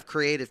they have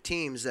creative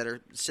teams that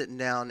are sitting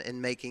down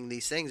and making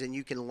these things, and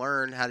you can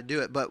learn how to do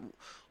it. But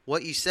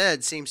what you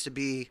said seems to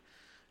be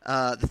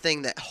the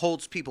thing that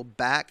holds people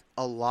back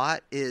a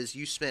lot is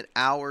you spent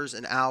hours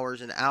and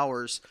hours and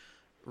hours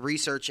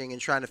researching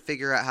and trying to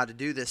figure out how to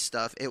do this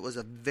stuff. It was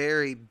a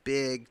very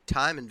big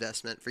time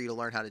investment for you to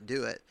learn how to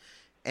do it.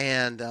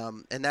 And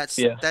that's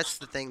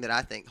the thing that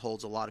I think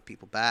holds a lot of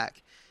people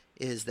back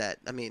is that,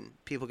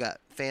 people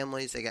got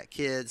families, they got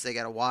kids, they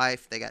got a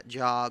wife, they got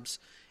jobs,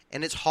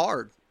 and it's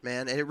hard,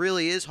 man. And it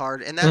really is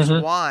hard. And that's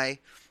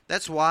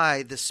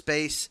why the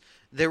space,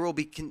 there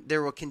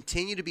will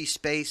continue to be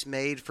space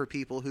made for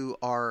people who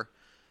are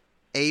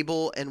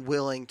able and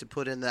willing to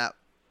put in that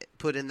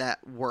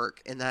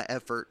work and that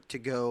effort to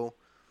go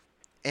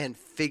and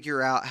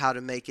figure out how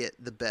to make it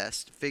the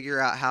best, figure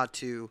out how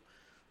to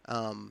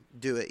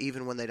do it,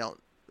 even when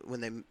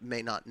they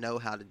may not know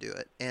how to do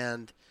it.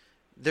 And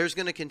there's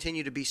going to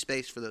continue to be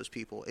space for those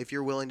people if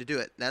you're willing to do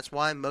it. That's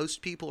why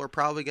most people are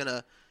probably going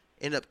to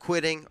end up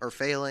quitting or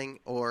failing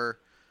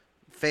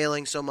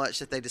so much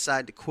that they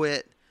decide to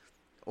quit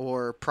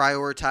or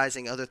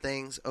prioritizing other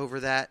things over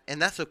that.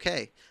 And that's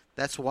okay.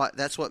 That's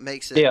what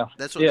makes it. Yeah.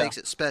 That's what makes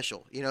it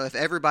special. If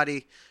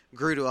everybody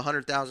grew to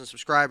 100,000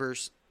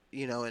 subscribers,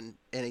 in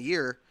a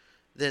year,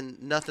 then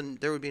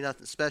there would be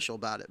nothing special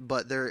about it.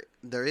 But there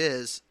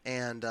is,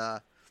 and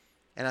I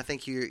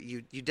think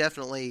you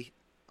definitely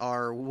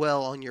are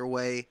well on your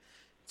way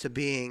to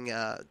being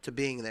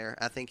there.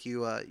 I think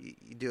you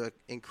do an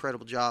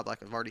incredible job,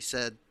 like I've already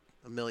said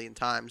a million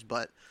times.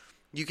 But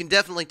you can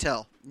definitely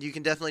tell. You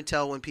can definitely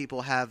tell when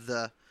people have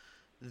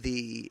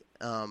the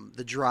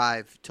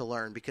drive to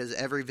learn, because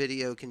every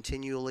video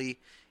continually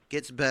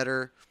gets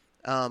better.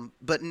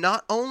 But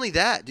not only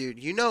that, dude,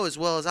 as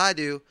well as I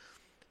do,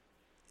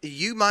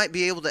 you might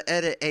be able to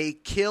edit a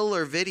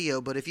killer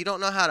video, but if you don't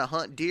know how to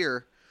hunt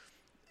deer,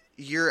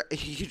 you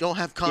don't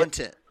have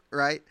content,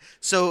 right?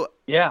 So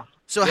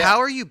how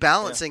are you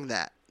balancing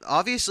that?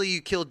 Obviously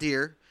you kill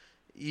deer,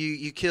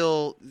 you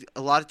kill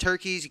a lot of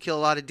turkeys, you kill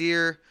a lot of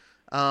deer.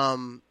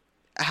 How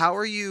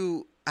are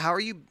you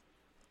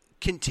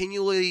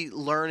continually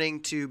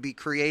learning to be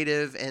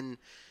creative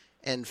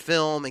and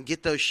film and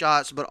get those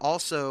shots, but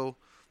also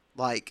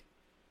like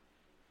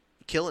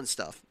killing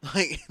stuff,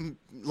 like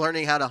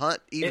learning how to hunt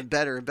even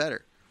better and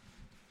better.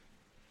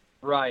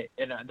 Right,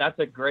 and that's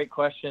a great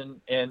question,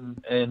 and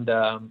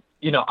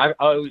I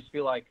always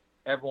feel like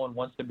everyone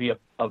wants to be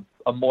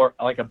a more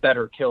like a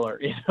better killer.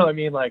 You know what I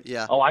mean? Like,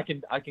 yeah. I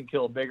can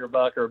kill a bigger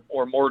buck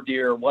or more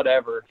deer or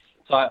whatever.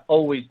 So I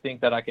always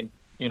think that I can,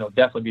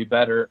 definitely be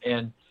better.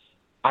 And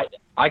I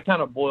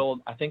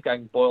think I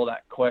can boil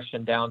that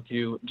question down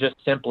to just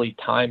simply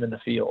time in the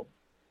field.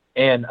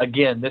 And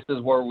again, this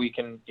is where we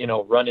can,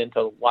 run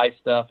into life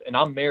stuff. And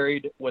I'm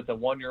married with a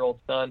 1-year-old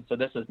son, so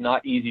this is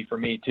not easy for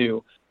me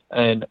too.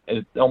 And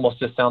it almost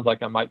just sounds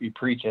like I might be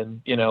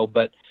preaching,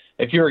 but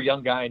if you're a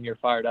young guy and you're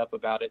fired up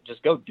about it,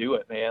 just go do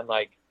it, man.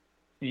 Like,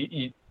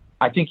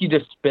 I think you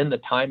just spend the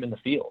time in the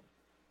field,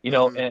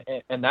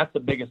 and that's the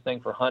biggest thing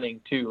for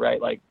hunting too,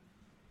 right? Like,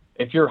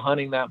 if you're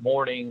hunting that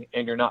morning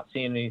and you're not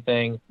seeing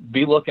anything,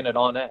 be looking at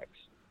OnX.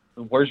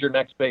 Where's your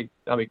next bait?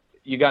 I mean,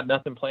 you got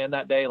nothing planned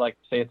that day, like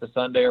say it's a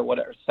Sunday or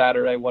whatever,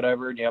 Saturday,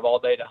 whatever, and you have all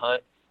day to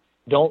hunt.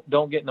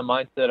 Don't get in the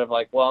mindset of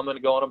like, well, I'm going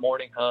to go on a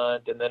morning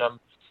hunt and then I'm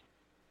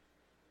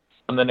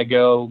going to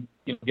go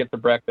get the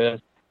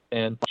breakfast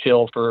and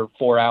chill for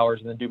 4 hours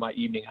and then do my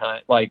evening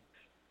hunt. Like,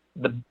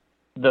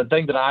 the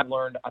thing that I've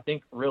learned, I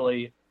think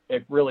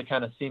it really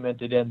kind of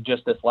cemented in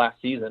just this last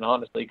season,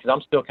 honestly, because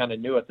I'm still kind of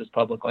new at this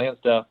public land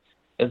stuff,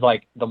 is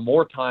like the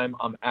more time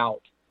I'm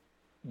out,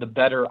 the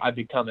better I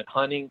become at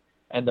hunting,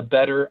 and the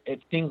better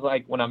it seems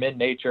like when I'm in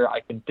nature, I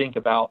can think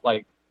about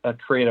like a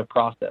creative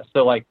process.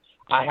 So like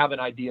I have an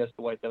idea as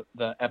to what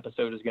the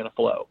episode is going to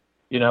flow,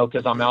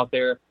 because I'm out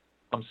there,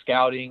 I'm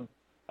scouting.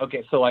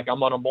 Okay, so like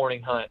I'm on a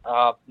morning hunt.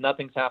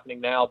 Nothing's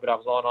happening now, but I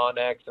was on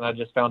OnX and I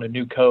just found a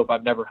new cove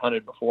I've never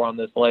hunted before on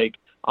this lake.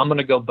 I'm going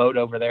to go boat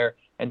over there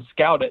and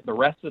scout it the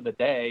rest of the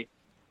day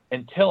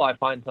until I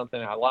find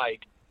something I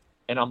like.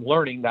 And I'm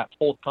learning that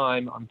whole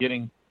time. I'm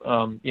getting,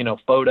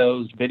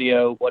 photos,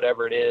 video,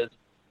 whatever it is.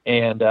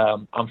 And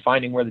I'm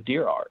finding where the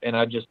deer are. And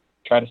I just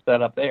try to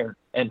set up there.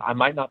 And I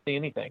might not see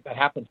anything. That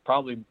happens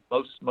probably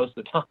most of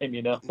the time,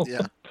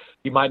 Yeah.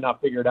 You might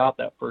not figure it out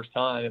that first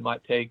time. It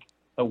might take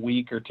a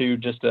week or two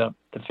just to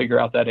figure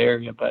out that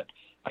area. But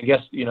I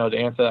guess, to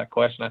answer that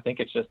question, I think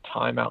it's just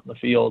time out in the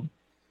field.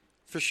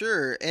 For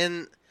sure.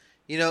 And,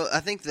 I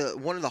think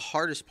one of the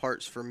hardest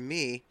parts for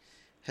me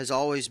has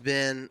always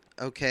been,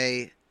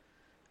 okay,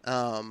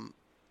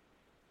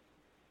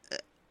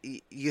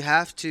 you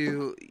have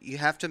to,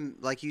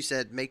 like you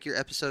said, make your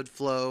episode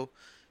flow.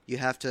 You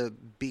have to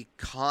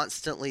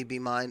constantly be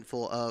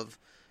mindful of,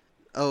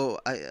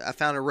 I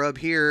found a rub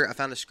here. I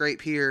found a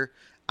scrape here.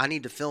 I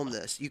need to film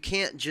this. You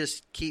can't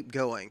just keep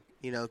going,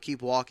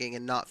 keep walking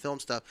and not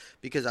film stuff,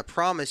 because I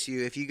promise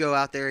you, if you go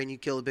out there and you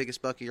kill the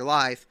biggest buck of your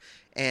life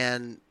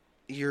and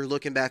you're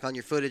looking back on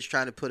your footage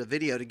trying to put a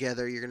video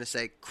together, you're going to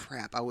say,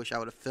 crap, I wish I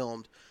would have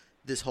filmed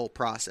this whole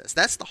process.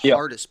 That's the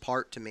hardest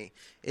part to me,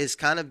 is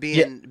kind of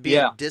being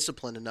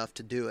disciplined enough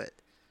to do it.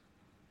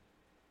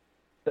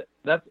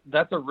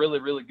 That's a really,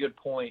 really good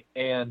point.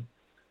 And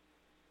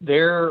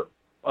there,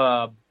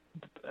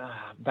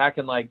 back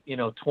in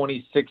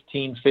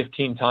 2016,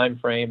 15 time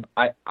frame,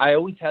 I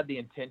always had the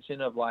intention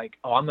of like,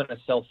 I'm going to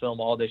sell film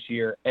all this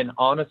year. And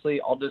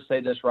honestly, I'll just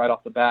say this right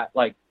off the bat,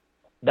 like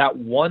that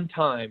one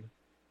time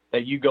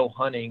that you go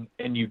hunting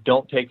and you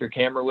don't take your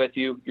camera with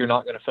you, you're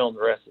not going to film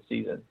the rest of the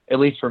season. At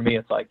least for me,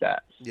 it's like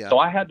that. Yeah. So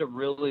I had to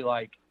really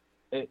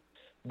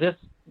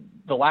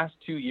the last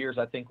 2 years,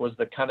 I think, was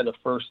the kind of the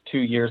first 2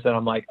 years that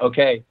I'm like,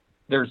 okay,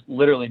 there's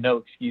literally no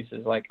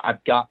excuses. Like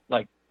I've got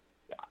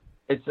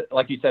it's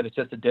like you said, it's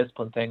just a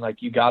discipline thing.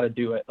 Like you got to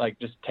do it. Like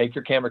just take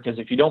your camera, because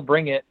if you don't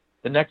bring it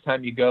the next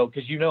time you go,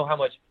 because you know how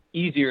much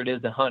easier it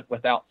is to hunt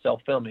without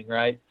self-filming,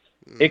 right?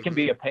 Mm-hmm. It can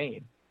be a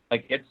pain.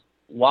 Like it's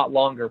a lot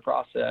longer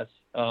process,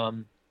 a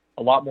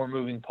lot more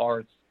moving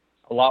parts,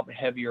 a lot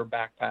heavier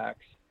backpacks.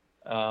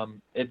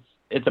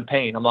 It's a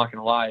pain. I'm not going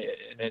to lie.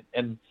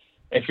 And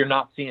if you're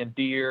not seeing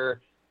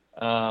deer,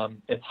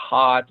 it's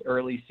hot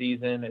early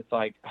season. It's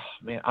like,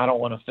 oh, man, I don't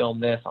want to film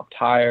this. I'm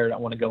tired. I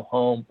want to go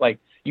home. Like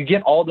you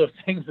get all those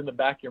things in the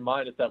back of your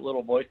mind. It's that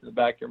little voice in the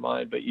back of your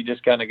mind, but you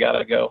just kind of got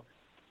to go,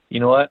 you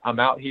know what? I'm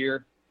out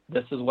here.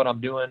 This is what I'm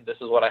doing. This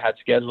is what I had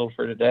scheduled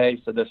for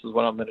today. So this is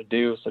what I'm going to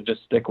do. So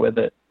just stick with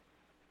it.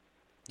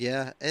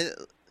 Yeah.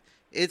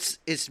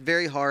 It's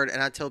very hard.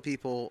 And I tell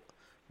people,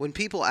 when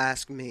people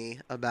ask me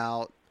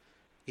about,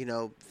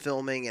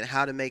 filming and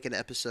how to make an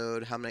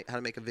episode, how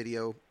to make a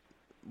video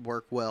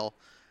work well,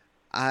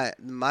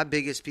 my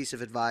biggest piece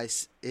of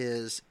advice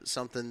is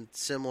something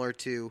similar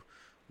to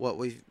what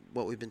we've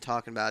been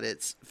talking about.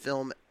 It's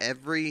film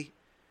every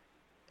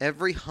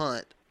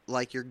hunt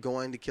like you're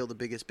going to kill the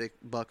biggest big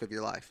buck of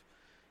your life.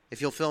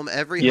 If you'll film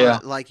every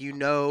hunt like I'm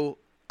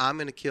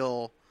going to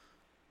kill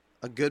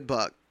a good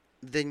buck,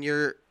 then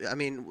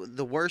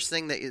the worst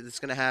thing that's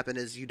going to happen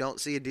is you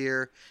don't see a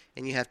deer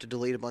and you have to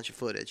delete a bunch of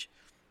footage.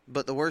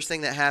 But the worst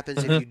thing that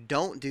happens if you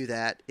don't do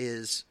that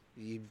is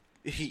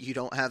you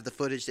don't have the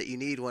footage that you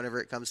need whenever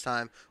it comes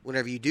time.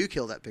 Whenever you do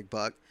kill that big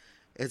buck,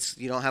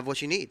 you don't have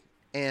what you need,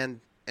 and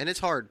it's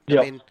hard. Yep.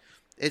 I mean,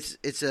 it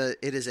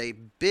is a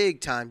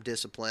big time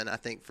discipline, I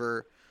think,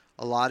 for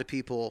a lot of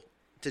people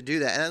to do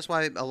that, and that's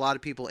why a lot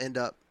of people end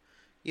up,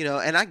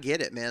 and I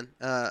get it, man.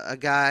 A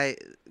guy,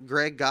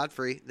 Greg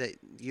Godfrey, that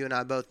you and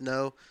I both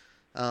know,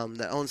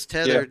 that owns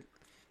Tethered,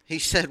 he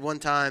said one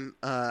time,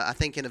 I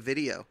think in a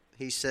video,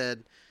 he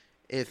said,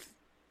 if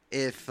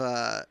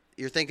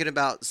you're thinking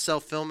about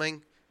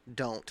self-filming,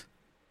 don't.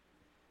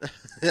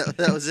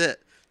 That was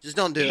it. Just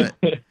don't do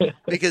it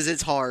because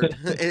it's hard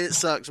and it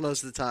sucks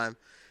most of the time.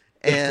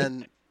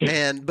 Man,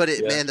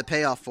 the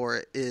payoff for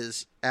it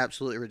is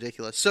absolutely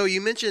ridiculous. So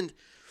you mentioned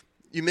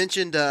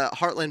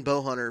Heartland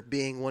Bowhunter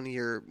being one of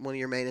your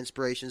main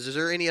inspirations. Is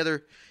there any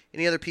other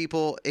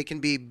people? It can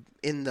be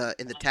in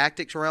the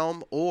tactics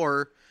realm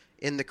or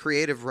in the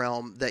creative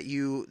realm that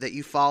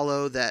you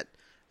follow that,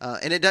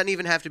 and it doesn't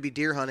even have to be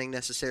deer hunting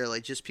necessarily.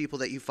 Just people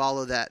that you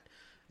follow that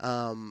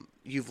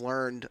you've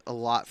learned a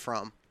lot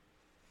from.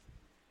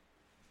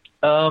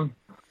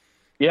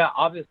 Yeah,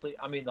 obviously.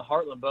 I mean, the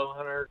Heartland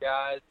Bowhunter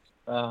guys,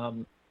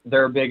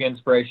 they're a big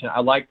inspiration. I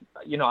like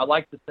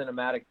the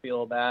cinematic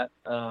feel of that.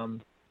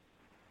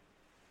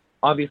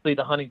 Obviously,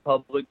 the Hunting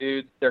Public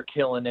dudes, they're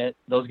killing it.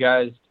 Those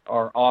guys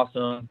are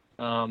awesome.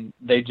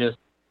 They just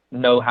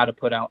know how to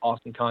put out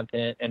awesome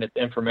content, and it's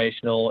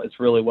informational. It's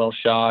really well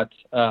shot.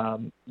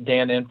 Dan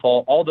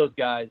Infall, all those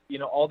guys,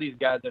 all these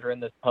guys that are in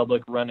this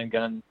public run and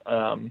gun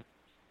kind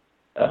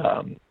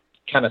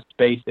of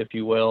space, if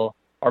you will,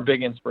 are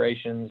big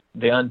inspirations.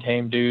 The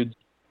Untamed dudes,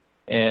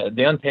 and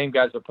the Untamed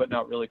guys are putting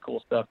out really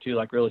cool stuff too,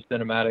 like really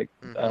cinematic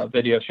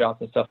video shots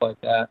and stuff like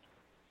that.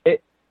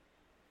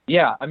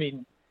 I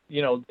mean,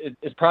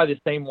 it's probably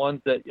the same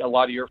ones that a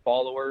lot of your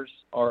followers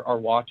are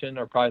watching,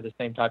 are probably the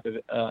same type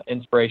of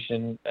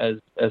inspiration as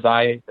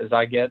I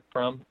get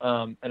from.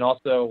 And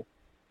also,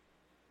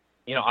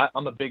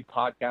 I'm a big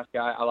podcast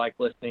guy. I like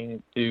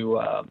listening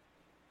to,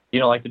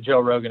 like the Joe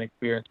Rogan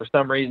Experience. For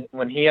some reason,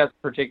 when he has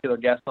particular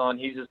guests on,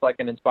 he's just like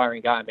an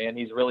inspiring guy, man.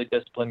 He's a really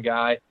disciplined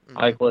guy.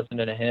 I like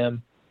listening to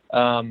him.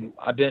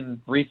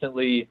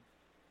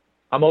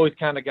 I'm always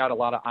kind of got a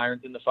lot of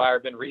irons in the fire.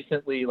 I've been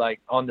recently like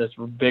on this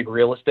big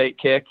real estate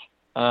kick.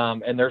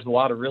 And there's a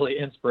lot of really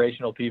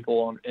inspirational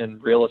people in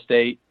real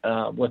estate,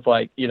 with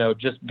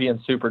just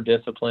being super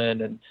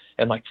disciplined and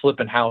like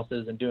flipping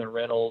houses and doing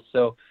rentals.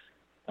 So,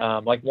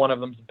 like one of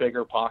them's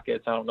Bigger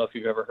Pockets. I don't know if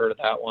you've ever heard of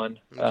that one.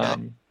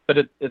 Okay. But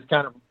it's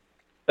kind of,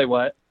 say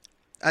what?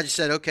 I just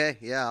said, okay.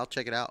 Yeah, I'll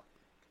check it out.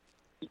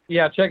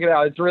 Yeah, check it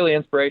out. It's really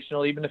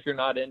inspirational, even if you're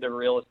not into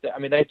real estate. I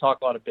mean, they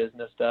talk a lot of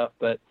business stuff,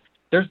 but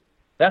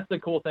that's the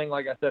cool thing,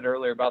 like I said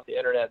earlier about the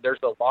internet. There's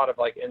a lot of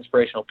like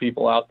inspirational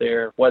people out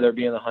there, whether it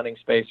be in the hunting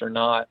space or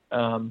not.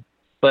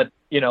 But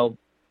to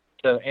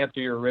answer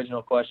your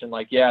original question,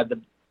 from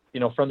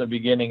the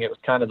beginning, it was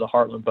kind of the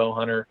Heartland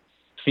Bowhunter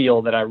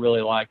feel that I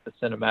really liked, the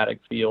cinematic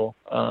feel.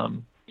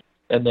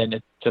 And then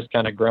it's just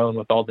kind of grown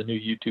with all the new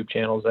YouTube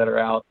channels that are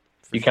out.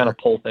 You kind of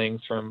pull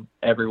things from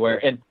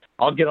everywhere. And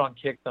I'll get on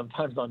kick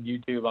sometimes on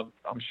YouTube.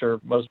 I'm sure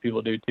most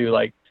people do too.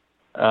 Like,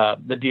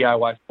 the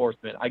DIY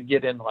Sportsman. I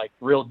get in like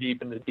real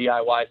deep into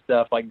DIY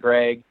stuff, like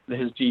Greg,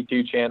 his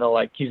G2 channel,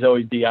 like he's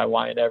always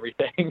DIYing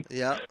everything.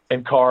 Yeah.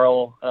 And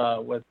Carl,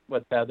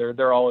 with Heather,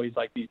 they're always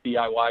like these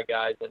DIY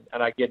guys,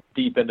 and I get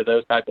deep into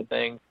those type of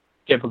things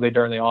typically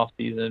during the off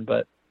season.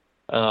 But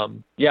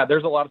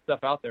there's a lot of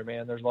stuff out there,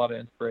 man. There's a lot of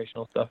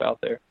inspirational stuff out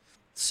there.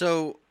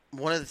 So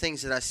one of the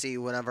things that I see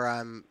whenever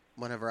I'm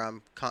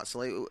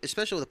constantly,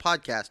 especially with a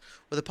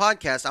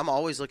podcast, I'm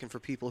always looking for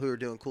people who are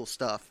doing cool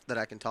stuff that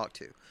I can talk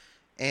to.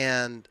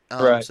 And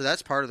right. So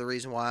that's part of the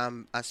reason why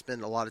I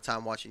spend a lot of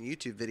time watching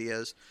YouTube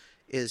videos,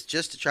 is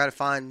just to try to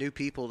find new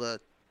people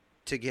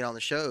to get on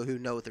the show who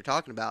know what they're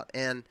talking about.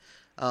 And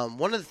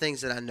one of the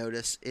things that I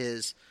notice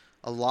is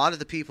a lot of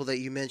the people that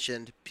you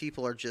mentioned,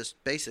 people are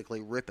just basically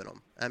ripping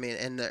them. I mean,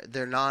 and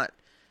they're not,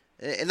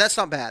 and that's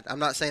not bad. I'm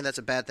not saying that's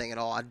a bad thing at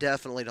all. I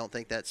definitely don't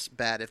think that's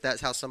bad. If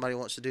that's how somebody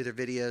wants to do their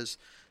videos,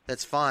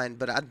 that's fine.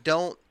 But I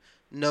don't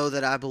know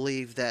that I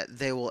believe that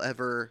they will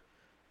ever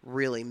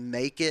really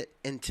make it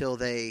until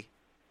they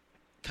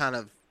kind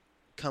of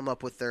come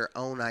up with their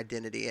own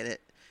identity in it,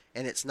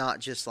 and it's not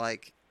just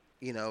like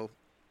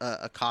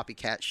a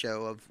copycat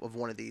show of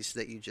one of these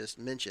that you just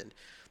mentioned.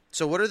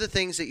 So what are the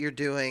things that you're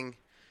doing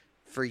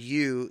for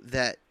you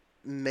that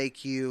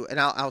make you, and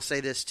I'll say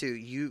this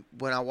too,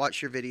 when I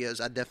watch your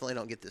videos, I definitely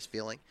don't get this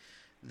feeling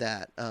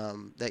that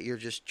you're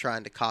just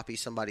trying to copy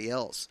somebody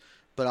else.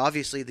 But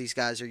obviously these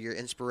guys are your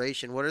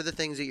inspiration. What are the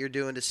things that you're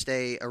doing to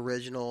stay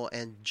original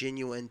and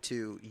genuine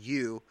to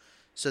you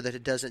so that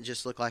it doesn't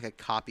just look like a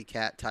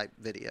copycat type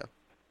video?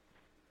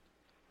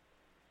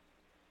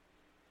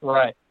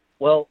 Right.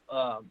 Well,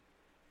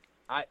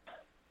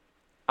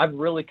 I've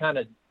really kind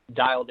of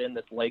dialed in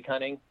this lake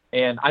hunting,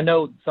 and I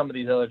know some of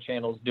these other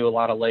channels do a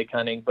lot of lake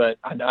hunting, but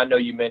I know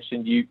you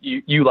mentioned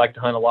you like to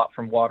hunt a lot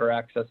from water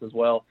access as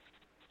well.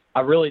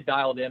 I really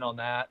dialed in on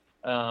that,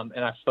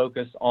 and I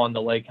focus on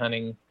the lake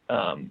hunting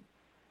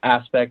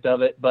aspect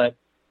of it. But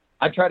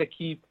I try to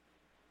keep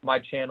my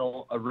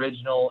channel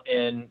original,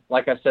 and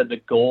like I said, the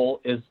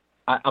goal is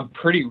I'm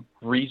pretty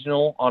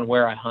regional on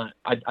where I hunt.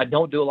 I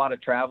don't do a lot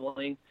of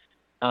traveling.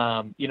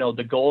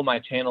 The goal of my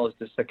channel is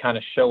just to kind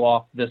of show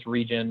off this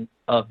region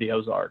of the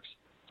Ozarks.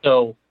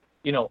 So,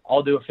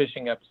 I'll do a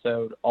fishing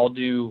episode. I'll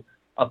do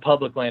a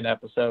public land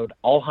episode.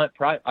 I'll hunt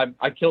private.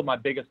 I killed my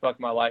biggest buck of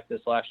my life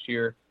this last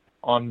year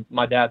on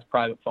my dad's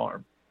private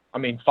farm.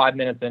 5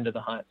 minutes into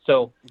the hunt.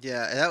 So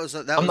yeah, that was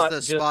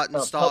the spot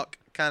and stalk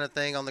kind of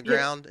thing on the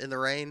ground in the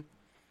rain.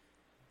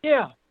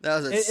 Yeah, that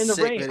was a in the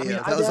sick rain.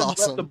 video. That was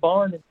awesome. Left the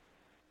barn.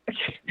 I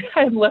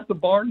hadn't left the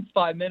barn in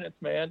 5 minutes,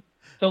 man.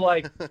 So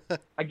I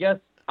guess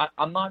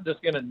I'm not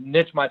just gonna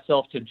niche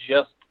myself to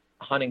just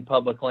hunting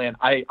public land.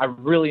 I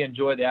really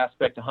enjoy the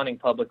aspect of hunting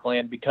public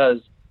land because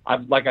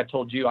like I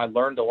told you, I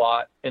learned a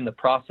lot in the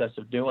process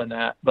of doing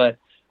that. But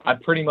I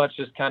pretty much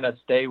just kind of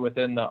stay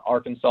within the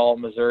Arkansas,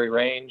 Missouri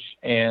range.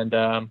 And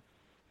now,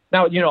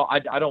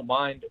 I don't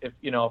mind if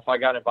I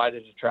got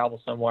invited to travel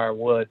somewhere, I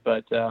would.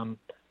 But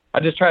I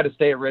just try to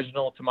stay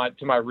original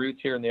to my roots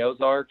here in the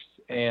Ozarks.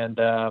 And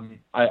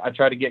I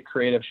try to get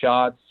creative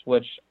shots,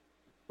 which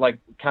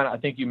I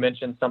think you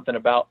mentioned something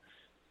about,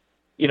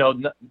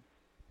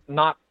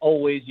 not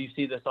always you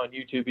see this on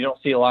YouTube. You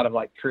don't see a lot of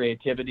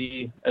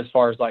creativity as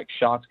far as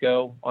shots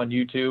go on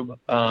YouTube.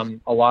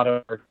 A lot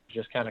of are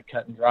just kind of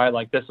cut and dry.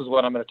 This is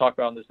what I'm going to talk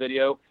about in this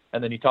video.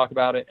 And then you talk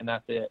about it and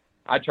that's it.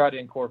 I try to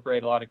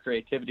incorporate a lot of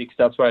creativity because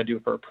that's what I do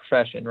for a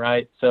profession.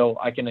 Right. So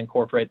I can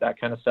incorporate that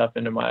kind of stuff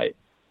into my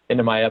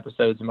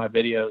episodes and my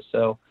videos.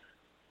 So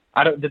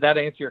did that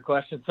answer your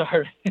question?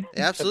 Sorry.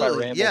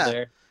 Absolutely.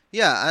 Yeah.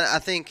 Yeah. I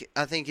think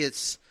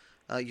it's,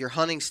 your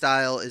hunting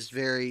style is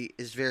very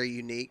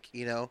unique.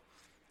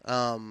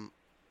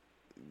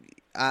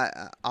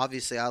 I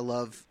obviously I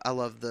love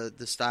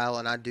the style,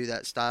 and I do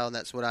that style, and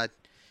that's what I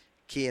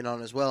key in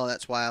on as well.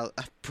 That's why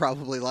I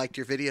probably liked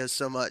your videos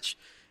so much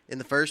in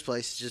the first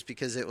place, just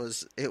because it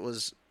was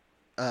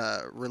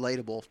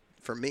relatable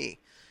for me,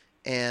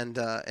 and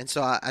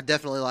so I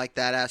definitely like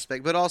that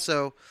aspect. But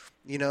also,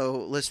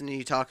 listening to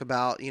you talk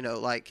about,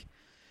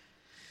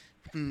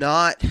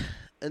 not.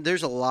 And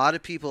there's a lot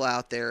of people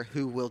out there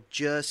who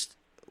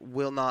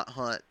will not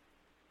hunt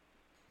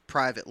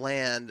private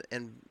land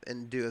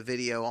and do a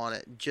video on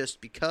it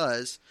just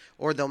because,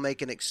 or they'll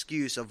make an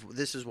excuse of,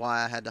 this is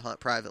why I had to hunt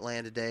private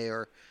land today,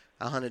 or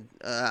I hunted,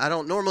 I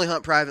don't normally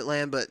hunt private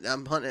land, but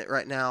I'm hunting it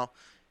right now,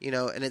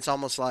 and it's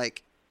almost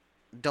like,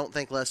 don't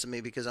think less of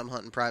me because I'm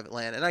hunting private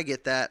land. And I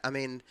get that.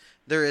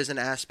 There is an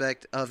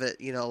aspect of it,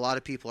 a lot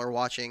of people are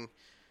watching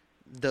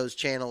those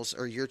channels,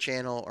 or your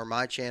channel or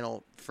my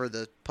channel, for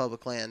the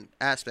public land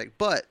aspect.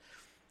 But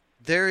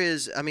there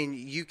is,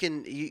 you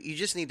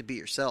just need to be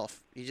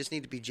yourself. You just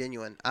need to be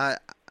genuine. I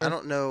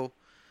don't know.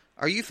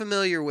 Are you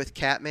familiar with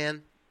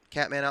Catman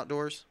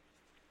Outdoors?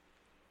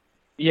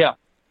 Yeah.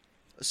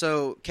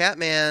 So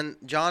Catman,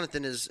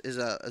 Jonathan is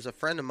a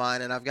friend of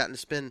mine, and I've gotten to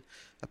spend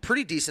a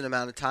pretty decent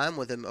amount of time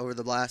with him over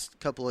the last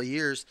couple of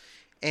years.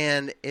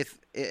 And if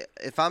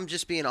I'm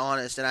just being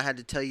honest, and I had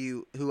to tell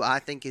you who I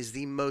think is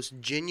the most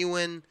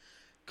genuine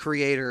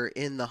creator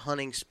in the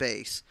hunting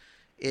space,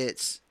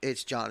 it's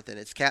Jonathan.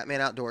 It's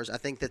Catman Outdoors. I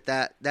think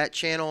that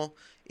channel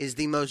is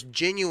the most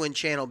genuine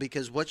channel,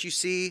 because what you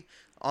see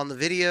on the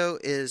video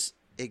is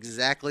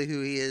exactly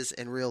who he is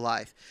in real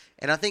life.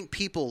 And I think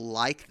people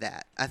like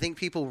that. I think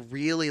people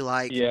really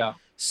like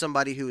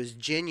somebody who is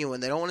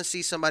genuine. They don't want to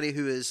see somebody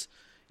who is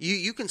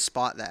you can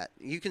spot that.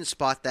 You can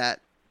spot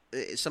that.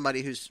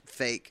 Somebody who's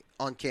fake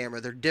on camera.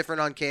 They're different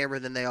on camera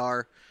than they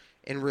are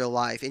in real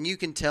life, and you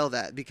can tell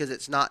that because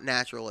it's not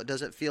natural. It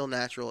doesn't feel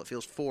natural. It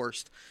feels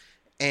forced.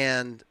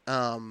 And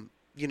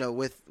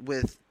with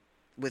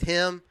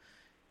him,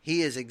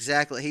 he's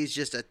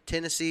just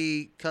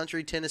a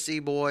country Tennessee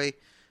boy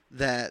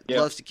that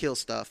loves to kill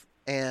stuff,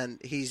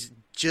 and he's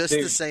just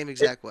the same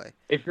exact way.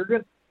 If you're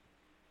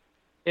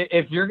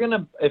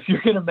gonna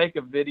make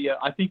a video,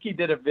 I think he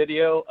did a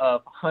video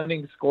of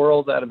hunting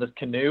squirrels out of his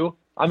canoe.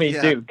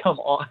 Dude, come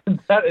on.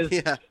 That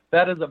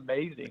is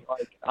amazing.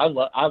 I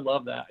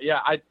love that. Yeah,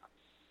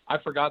 I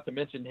forgot to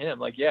mention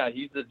him.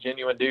 He's a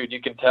genuine dude.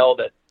 You can tell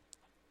that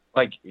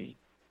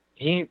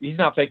he's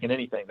not faking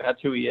anything.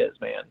 That's who he is,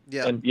 man.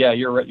 Yeah. And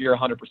you're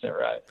 100%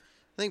 right.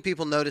 I think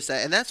people notice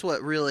that, and that's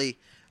what really,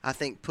 I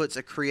think, puts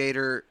a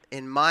creator,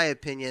 in my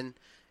opinion,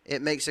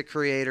 it makes a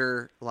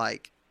creator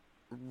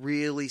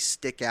really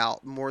stick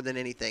out more than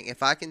anything.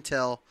 If I can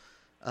tell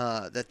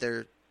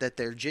that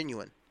they're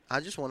genuine. I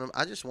just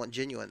want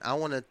genuine.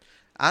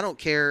 I don't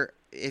care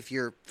if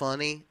you're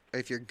funny or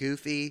if you're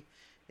goofy,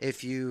 I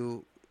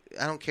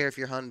don't care if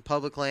you're hunting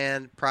public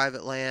land,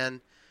 private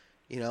land,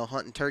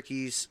 hunting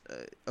turkeys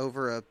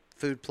over a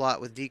food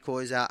plot with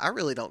decoys out. I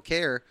really don't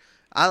care.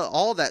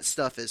 All that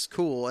stuff is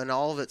cool, and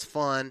all of it's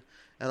fun,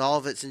 and all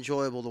of it's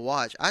enjoyable to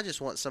watch. I just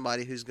want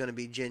somebody who's going to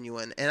be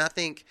genuine. And I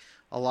think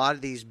a lot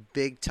of these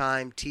big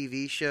time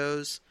TV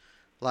shows,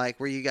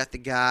 where you got the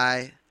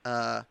guy,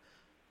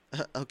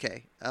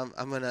 okay,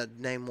 I'm going to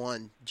name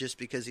one just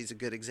because he's a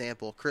good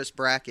example. Chris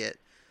Brackett.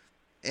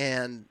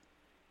 And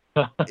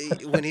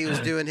when he was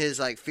doing his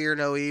like Fear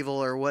No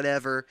Evil or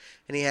whatever,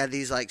 and he had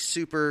these like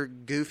super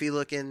goofy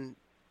looking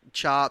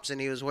chops,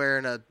 and he was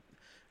wearing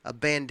a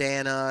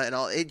bandana and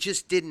all. It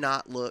just did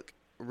not look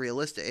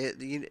realistic.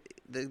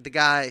 The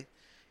guy,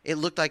 it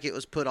looked like it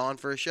was put on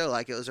for a show,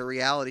 like it was a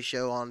reality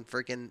show on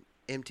freaking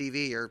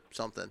MTV or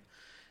something.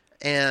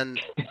 And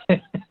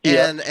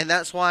Yeah. and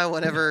that's why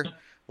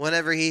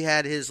whenever he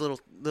had his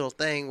little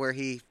thing where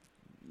he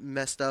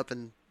messed up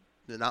and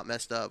not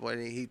messed up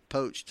when he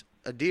poached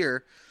a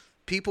deer,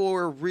 people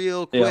were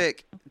real Yeah.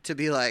 quick to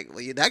be like,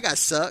 well, that guy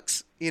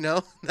sucks,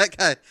 that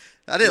guy,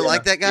 I didn't Yeah.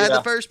 like that guy in Yeah.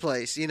 the first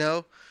place,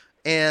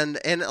 and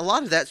a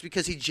lot of that's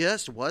because he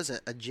just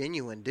wasn't a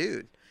genuine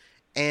dude,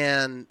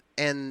 and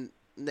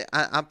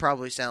I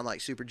probably sound like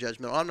super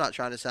judgmental. I'm not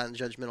trying to sound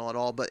judgmental at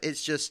all, but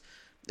it's just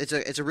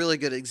it's a really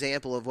good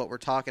example of what we're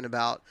talking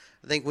about.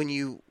 I think when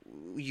you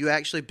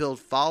actually build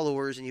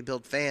followers and you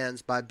build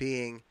fans by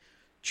being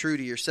true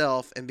to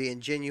yourself and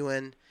being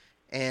genuine,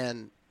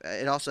 and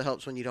it also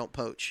helps when you don't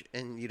poach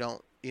and you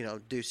don't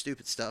do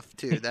stupid stuff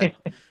too.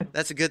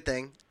 That's a good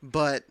thing.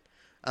 But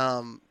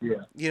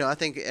Yeah. I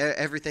think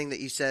everything that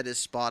you said is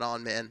spot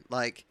on, man.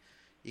 Like,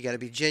 you got to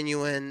be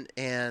genuine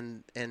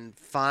and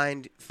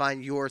find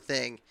your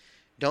thing.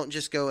 Don't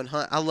just go and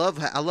hunt. I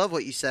love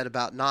what you said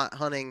about not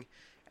hunting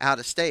out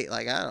of state.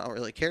 Like, I don't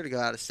really care to go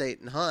out of state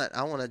and hunt.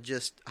 I want to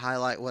just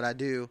highlight what I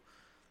do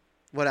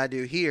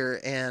here,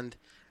 and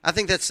I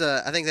think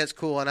that's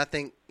cool. And I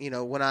think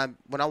when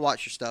I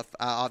watch your stuff,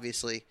 I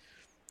obviously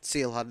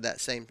see a lot of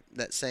that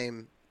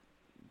same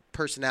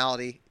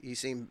personality. You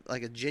seem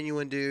like a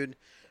genuine dude.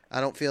 I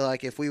don't feel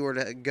like if we were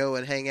to go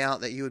and hang out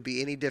that you would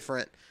be any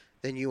different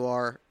than you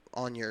are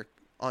on your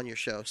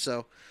show.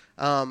 So,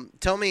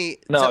 tell me.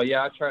 No,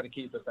 yeah, I try to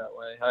keep it that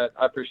way. I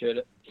appreciate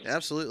it.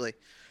 Absolutely.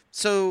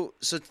 So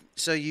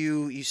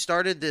you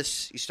started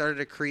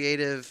a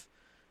creative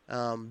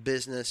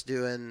business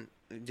doing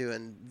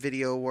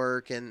video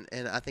work and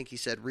I think you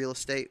said real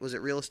estate. Was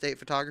it real estate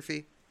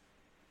photography?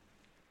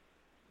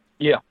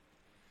 Yeah.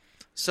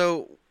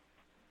 So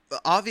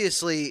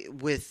obviously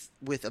with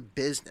a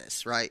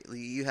business, right?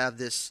 You have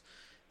this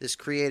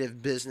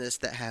creative business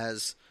that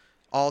has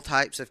all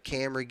types of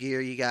camera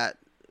gear.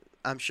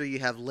 I'm sure you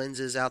have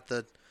lenses out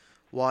the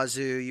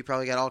wazoo. You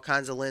probably got all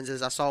kinds of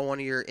lenses. I saw one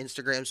of your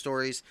Instagram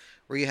stories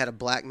where you had a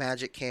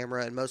Blackmagic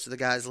camera, and most of the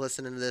guys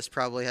listening to this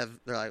probably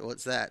they're like,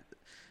 "What's that?"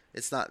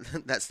 It's not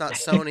that's not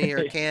Sony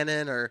or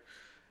Canon or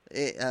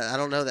I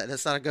don't know that.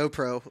 That's not a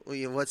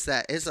GoPro. What's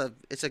that? It's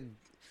a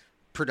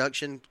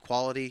production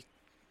quality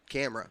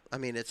camera. I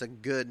mean, it's a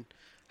good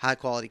high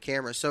quality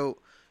camera. So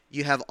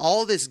you have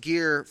all this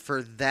gear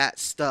for that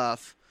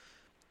stuff.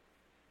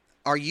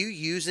 Are you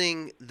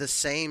using the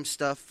same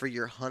stuff for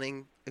your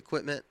hunting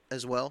equipment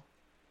as well?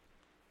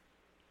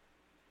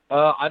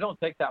 I don't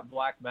take that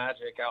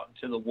Blackmagic out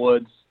into the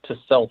woods to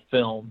sell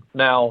film.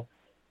 Now,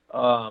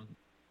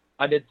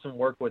 I did some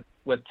work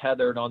with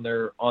Tethered on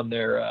their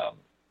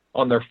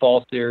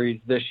fall series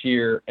this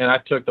year, and I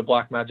took the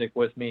Blackmagic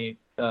with me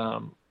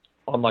on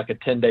like a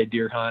 10-day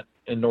deer hunt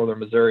in northern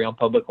Missouri on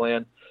public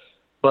land.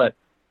 But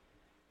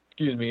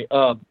excuse me,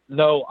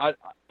 no,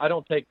 I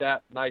don't take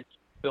that nice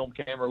film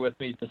camera with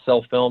me to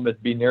sell film.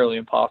 It'd be nearly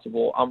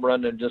impossible. I'm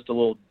running just a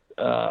little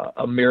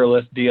a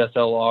mirrorless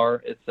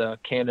DSLR. It's a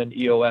Canon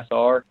EOS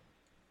R,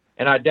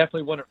 and I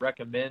definitely wouldn't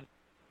recommend,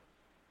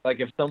 like,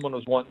 if someone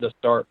was wanting to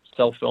start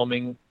self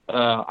filming,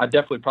 I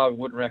definitely probably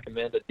wouldn't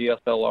recommend a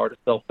DSLR to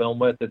self film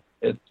with.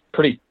 It's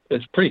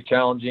pretty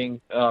challenging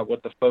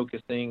with the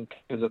focusing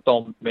because it's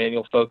all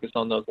manual focus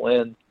on those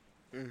lenses.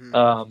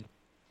 Mm-hmm.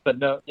 But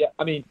no, yeah,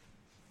 I mean,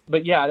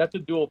 but yeah, that's a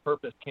dual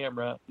purpose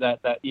camera, that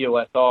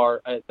EOS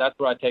R. That's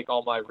where I take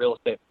all my real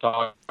estate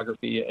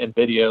photography and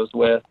videos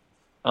with.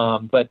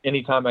 But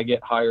anytime I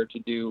get hired to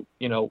do,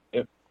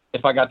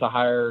 if I got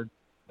hired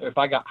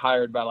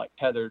by like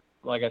Tethered,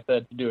 like I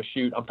said, to do a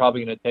shoot, I'm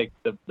probably going to take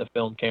the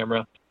film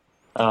camera,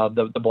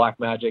 the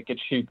Blackmagic. It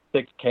shoots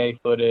 6K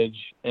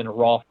footage in a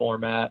RAW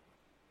format.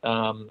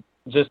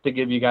 Just to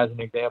give you guys an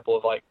example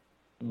of like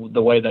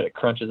the way that it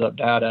crunches up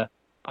data,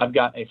 I've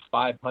got a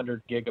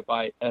 500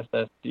 gigabyte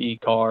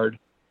SSD card.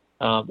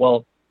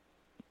 Well,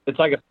 it's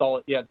like a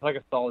solid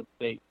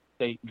state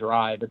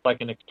drive. It's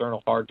like an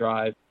external hard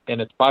drive, and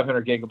it's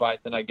 500 gigabytes,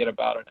 and I get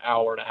about an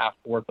hour and a half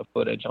worth of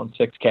footage on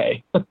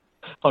 6K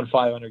on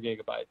 500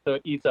 gigabytes. So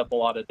it eats up a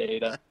lot of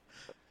data.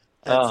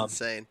 That's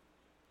insane.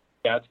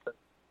 Yeah,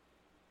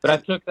 but I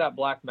took that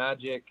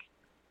Blackmagic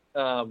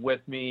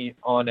with me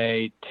on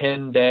a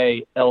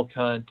 10-day elk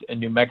hunt in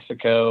New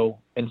Mexico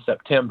in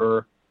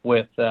September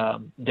with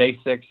Day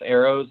 6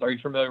 arrows. Are you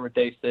familiar with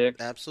Day 6?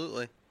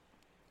 Absolutely.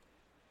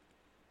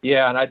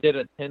 Yeah, and I did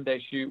a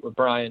 10-day shoot with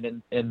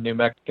Brian in New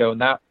Mexico,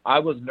 and that I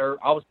was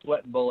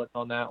sweating bullets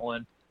on that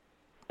one.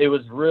 It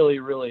was really,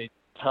 really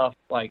tough,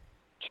 like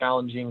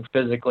challenging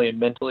physically and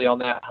mentally on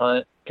that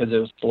hunt because it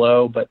was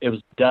slow, but it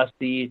was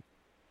dusty.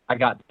 I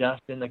got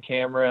dust in the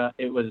camera.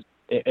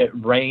 It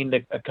rained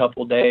a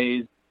couple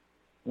days.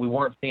 We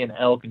weren't seeing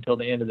elk until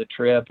the end of the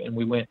trip, and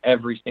we went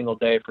every single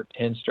day for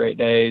 10 straight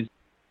days.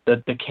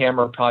 the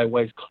camera probably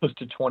weighs close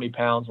to 20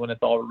 pounds when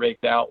it's all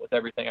rigged out with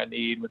everything I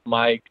need with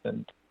mics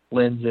and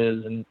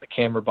lenses and the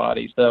camera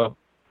body. So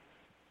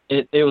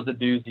it was a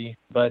doozy.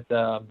 But,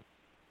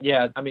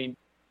 yeah, I mean,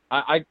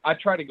 I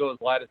try to go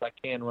as light as I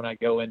can when I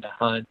go into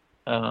hunt,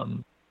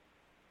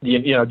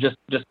 just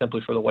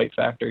simply for the weight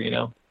factor,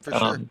 For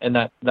sure. And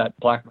that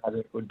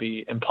Blackmagic would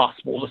be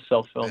impossible to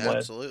self-film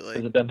with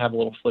because it doesn't have a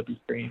little flippy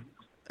screen.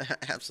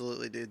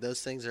 Absolutely, dude.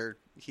 Those things are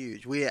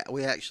huge. We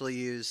actually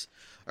use,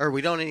 or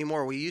we don't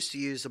anymore. We used to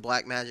use the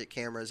Blackmagic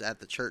cameras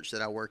at the church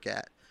that I work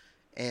at,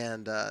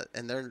 and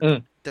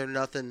they're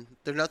nothing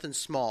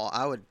small.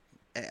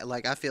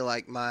 I feel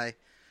like my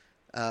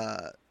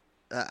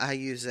I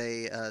use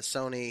a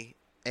Sony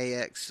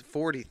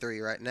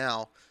AX43 right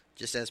now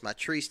just as my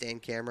tree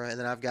stand camera, and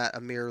then I've got a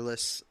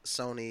mirrorless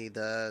Sony,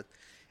 the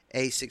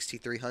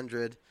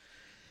A6300,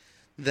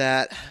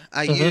 that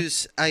I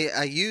use.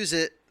 I use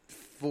it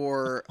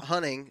for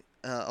hunting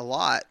a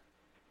lot,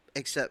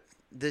 except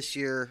this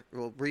year,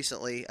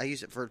 recently, I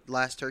used it for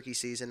last turkey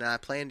season, and I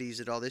plan to use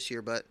it all this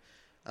year, but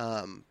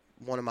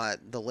one of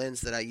the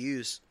lens that I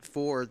use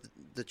for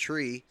the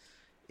tree,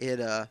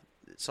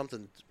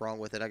 something's wrong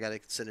with it. I got to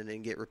send it in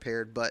and get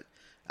repaired, but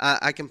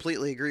I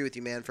completely agree with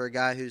you, man. For a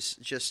guy who's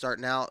just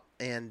starting out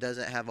and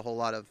doesn't have a whole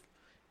lot of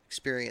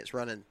experience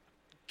running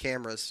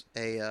cameras,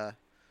 a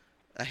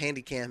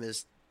Handycam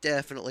is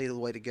definitely the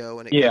way to go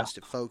when it comes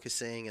to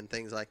focusing and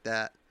things like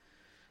that.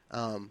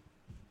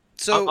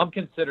 So I'm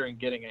considering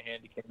getting a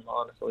Handycam,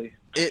 honestly.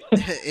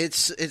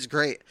 It's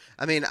great.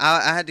 I mean,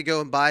 I had to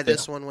go and buy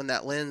this one when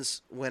that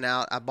lens went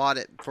out. I bought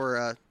it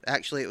for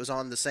actually it was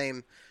on the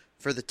same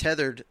for the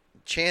Tethered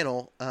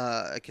channel,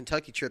 a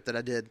Kentucky trip that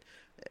I did,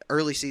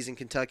 early season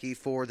Kentucky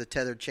for the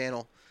Tethered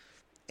channel,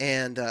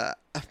 and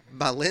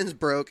my lens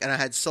broke, and I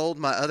had sold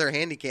my other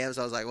Handycams.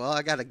 I was like, well,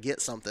 I got to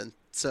get something.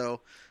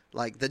 So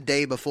like the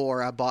day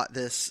before, I bought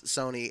this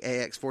Sony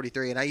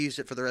AX43, and I used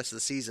it for the rest of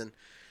the season.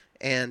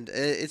 And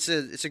it's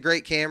a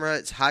great camera.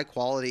 It's high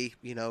quality,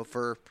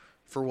 for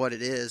what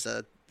it is,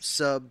 a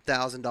sub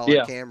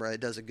 $1,000 camera. It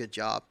does a good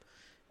job,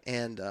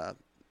 and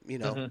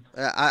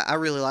I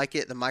really like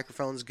it. The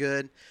microphone's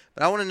good,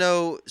 but I want to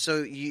know.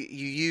 So you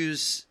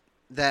use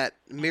that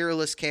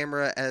mirrorless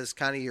camera as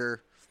kind of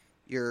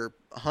your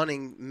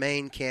hunting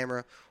main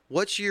camera.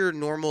 What's your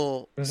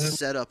normal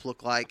setup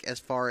look like? As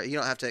far, you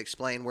don't have to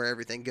explain where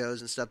everything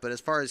goes and stuff, but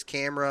as far as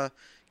camera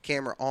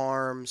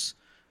arms.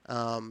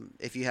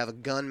 If you have a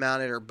gun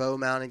mounted or bow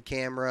mounted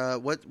camera,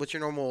 what's your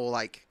normal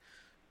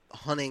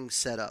hunting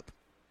setup?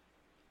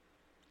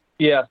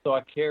 Yeah, so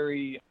I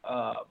carry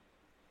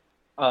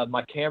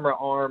my camera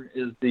arm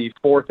is the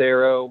 4th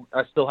Arrow.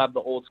 I still have the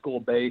old school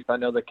base. I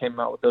know they came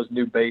out with those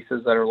new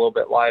bases that are a little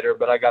bit lighter,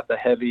 but I got the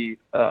heavy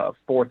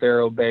 4th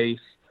Arrow base.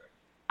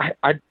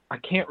 I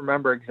can't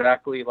remember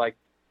exactly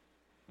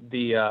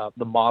the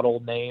model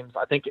names.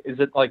 I think, is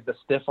it like the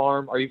stiff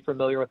arm? Are you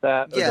familiar with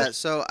that? Yeah,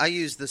 so I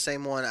use the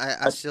same one.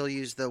 I still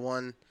use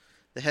the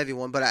heavy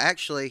one, but I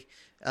actually,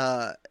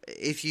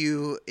 if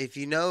you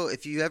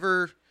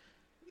ever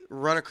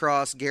run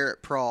across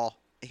Garrett Prawl,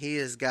 he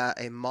has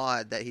got a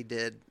mod that he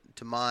did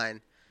to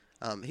mine.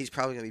 He's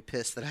probably gonna be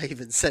pissed that I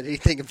even said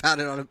anything about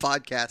it on a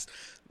podcast.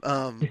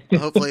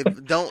 Hopefully,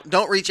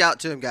 don't reach out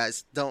to him,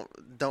 guys. Don't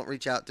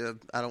reach out to him.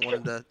 I don't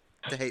want him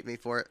to hate me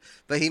for it.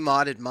 But he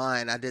modded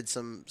mine. I did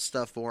some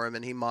stuff for him,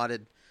 and he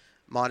modded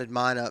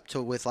mine up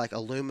to with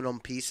aluminum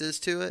pieces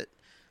to it,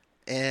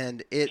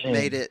 and it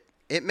made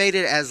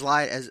it as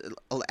light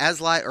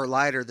or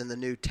lighter than the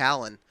new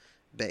Talon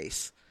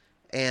base.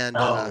 And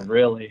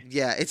really?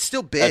 Yeah, it's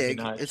still big.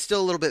 Nice. It's still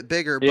a little bit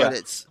bigger, but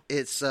it's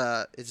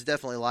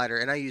definitely lighter.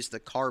 And I use the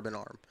carbon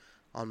arm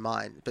on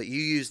mine, but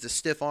you use the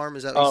stiff arm.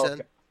 Is that what you said?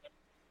 Okay.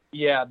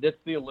 Yeah, this is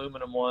the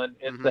aluminum one.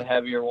 It's the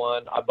heavier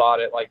one. I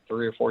bought it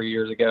 3 or 4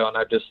 years ago, and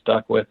I just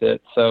stuck with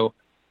it. So,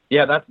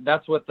 yeah,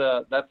 that's what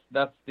that's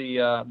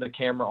the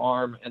camera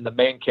arm, and the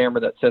main camera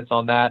that sits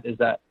on that is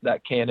that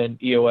Canon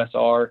EOS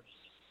R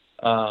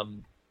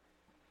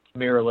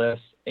mirrorless,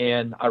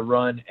 and I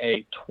run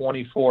a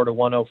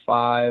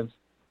 24-105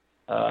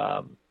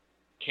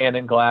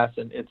 Canon glass,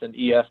 and it's an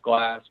EF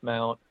glass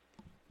mount.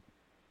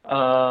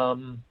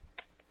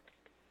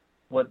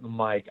 What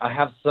mic? I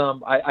have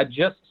some. I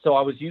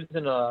was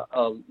using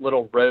a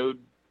little Rode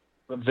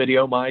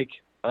video mic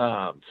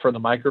for the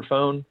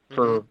microphone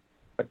for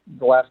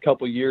the last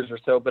couple of years or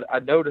so, but I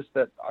noticed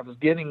that I was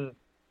getting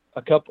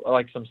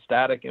some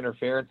static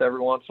interference every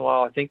once in a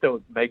while. I think they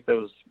would make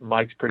those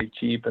mics pretty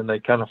cheap, and they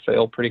kind of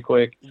fail pretty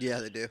quick. Yeah,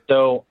 they do.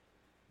 So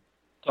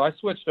I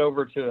switched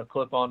over to a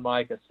clip-on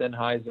mic, a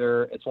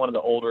Sennheiser. It's one of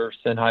the older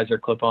Sennheiser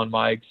clip-on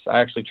mics. I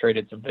actually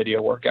traded some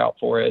video work out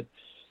for it.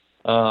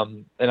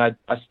 And I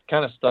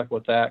kind of stuck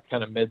with that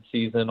kind of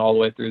mid-season all the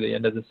way through the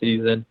end of the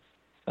season.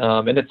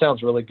 And it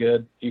sounds really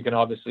good. You can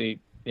obviously,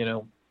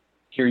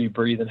 hear you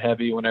breathing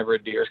heavy whenever a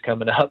deer's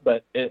coming up,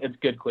 but it's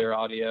good, clear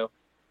audio.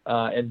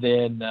 And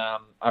then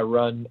I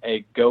run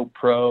a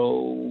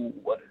GoPro,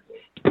 what is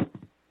it?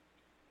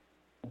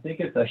 I think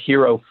it's a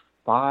Hero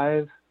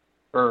 5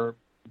 or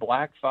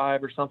Black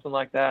 5 or something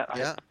like that.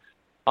 Yeah.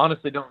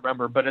 honestly don't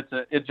remember, but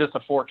it's just a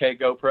 4K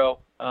GoPro,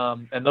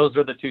 and those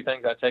are the two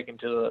things I take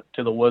into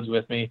the woods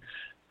with me.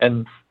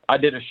 And I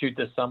did a shoot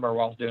this summer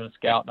while I was doing a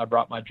scout, and I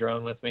brought my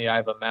drone with me. I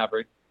have a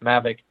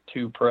Mavic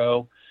 2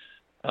 Pro,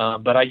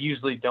 but I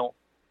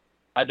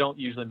don't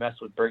usually mess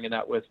with bringing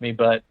that with me,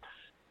 but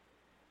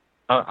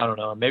I don't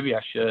know. Maybe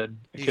I should.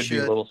 It could be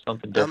a little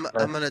something different.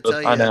 I'm going to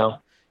tell you. I know.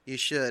 You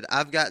should.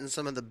 I've gotten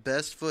some of the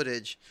best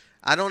footage.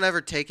 I don't ever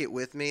take it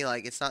with me.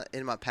 Like, it's not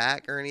in my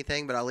pack or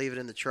anything, but I leave it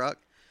in the truck.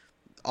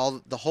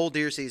 The whole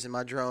deer season,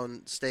 my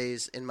drone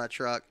stays in my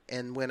truck.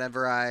 And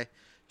whenever I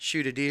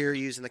shoot a deer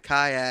using the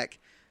kayak,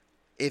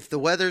 if the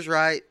weather's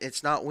right,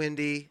 it's not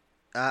windy.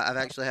 I've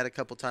actually had a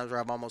couple times where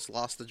I've almost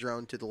lost the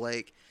drone to the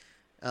lake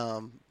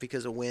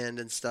because of wind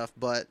and stuff.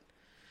 But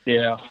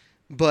yeah.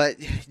 But,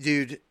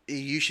 dude,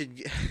 you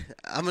should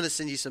 – I'm going to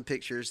send you some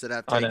pictures that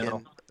I've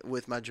taken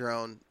with my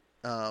drone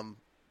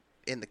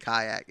in the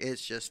kayak. It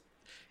just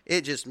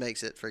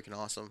makes it freaking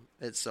awesome.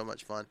 It's so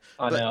much fun.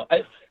 I know.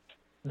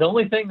 The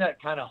only thing that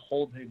kind of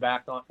holds me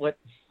back on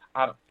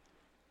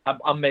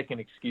I'm making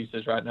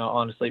excuses right now,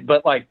 honestly.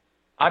 But, like,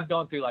 I've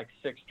gone through, like,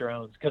 6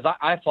 drones because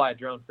I fly a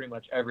drone pretty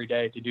much every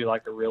day to do,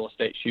 like, a real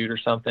estate shoot or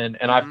something.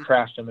 And I've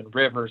crashed them in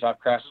rivers. I've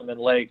crashed them in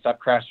lakes. I've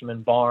crashed them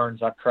in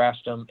barns. I've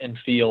crashed them in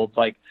fields.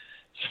 Like,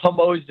 so I'm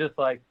always just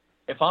like,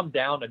 if I'm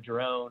down a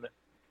drone,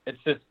 it's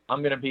just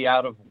I'm going to be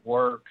out of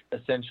work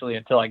essentially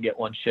until I get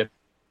one shipped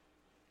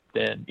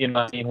in. You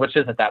know what I mean? Which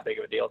isn't that big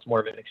of a deal. It's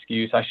more of an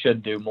excuse. I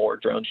should do more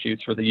drone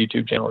shoots for the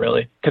YouTube channel,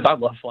 really, because I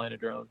love flying a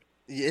drone.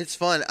 It's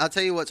fun. I'll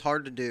tell you what's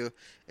hard to do.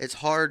 It's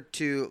hard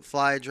to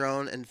fly a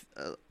drone and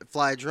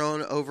fly a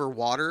drone over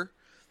water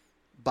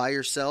by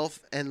yourself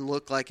and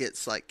look like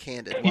it's like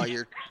candid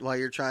while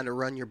you're trying to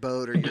run your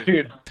boat or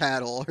your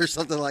paddle or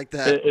something like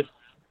that.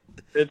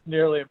 It's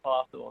nearly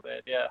impossible,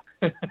 man.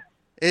 Yeah.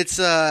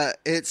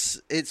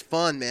 It's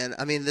fun, man.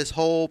 I mean, this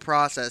whole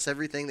process,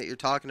 everything that you're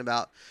talking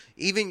about,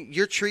 even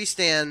your tree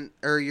stand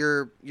or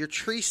your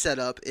tree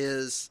setup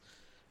is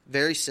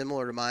very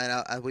similar to mine.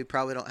 We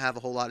probably don't have a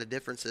whole lot of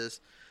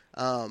differences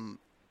in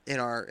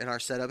our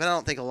setup. And I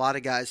don't think a lot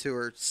of guys who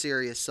are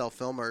serious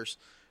self-filmers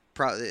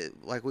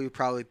we would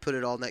probably put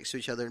it all next to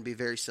each other and be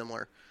very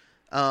similar.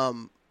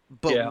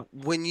 But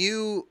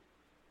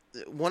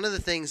one of the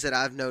things that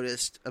I've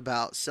noticed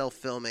about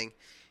self-filming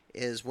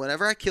is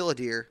whenever I kill a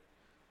deer,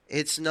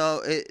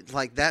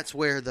 that's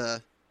where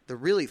the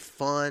really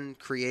fun,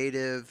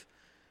 creative,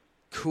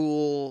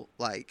 cool,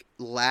 like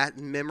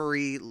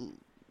memory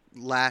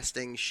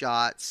lasting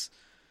shots.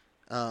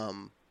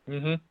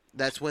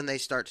 That's when they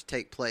start to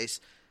take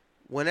place.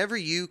 Whenever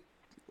you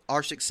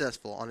are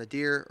successful on a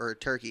deer or a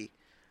turkey,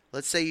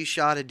 let's say you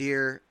shot a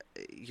deer,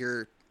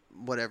 you're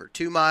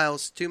 2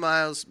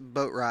 miles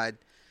boat ride,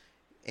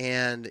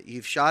 and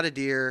you've shot a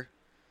deer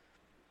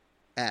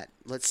at,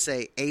 let's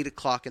say, 8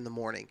 o'clock in the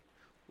morning.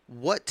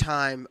 What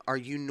time are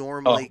you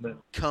normally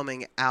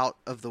coming out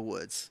of the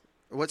woods?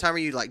 Or what time are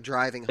you, like,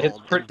 driving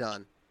home and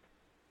done?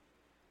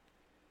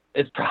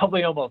 It's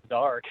probably almost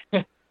dark.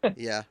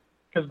 Yeah.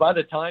 Because by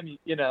the time,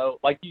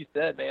 like you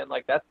said, man,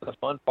 like, that's the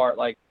fun part.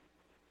 Like,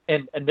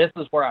 and this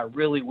is where I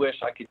really wish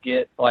I could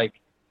get, like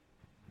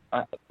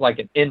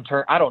an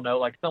intern. I don't know,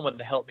 like, someone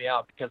to help me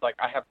out because, like,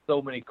 I have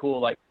so many cool,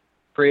 like,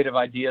 creative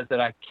ideas that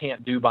I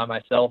can't do by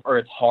myself, or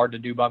it's hard to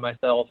do by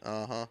myself.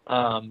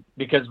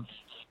 Because,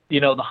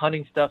 the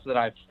hunting stuff that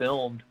I've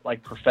filmed,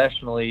 like,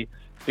 professionally,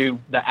 dude,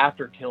 the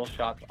after kill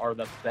shots are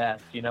the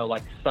best,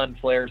 like sun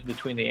flares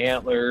between the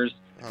antlers,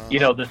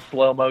 the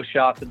slow-mo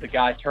shots of the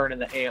guy turning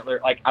the antler.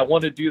 Like, I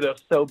want to do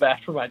those so bad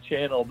for my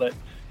channel, but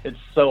it's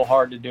so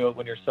hard to do it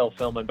when you're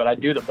self-filming. But I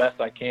do the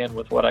best I can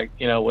with what I,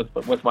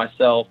 with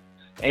myself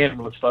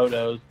and with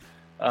photos,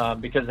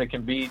 because it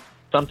can be,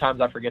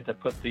 sometimes I forget to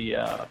put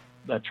the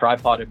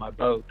tripod in my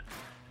boat,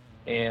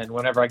 and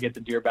whenever I get the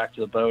deer back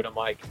to the boat, I'm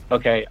like,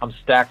 okay, I'm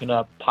stacking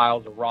up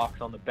piles of rocks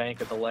on the bank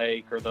of the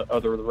lake or the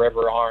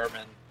river arm,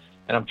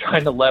 and I'm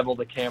trying to level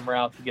the camera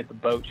out to get the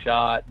boat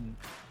shot, and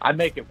I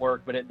make it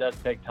work, but it does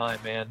take time,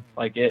 man.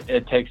 Like,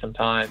 it takes some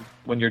time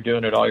when you're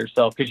doing it all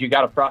yourself, because you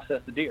got to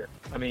process the deer.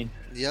 I mean,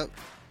 yep.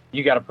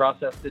 You got to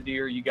process the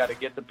deer. You got to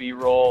get the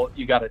B-roll.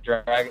 You got to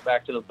drag it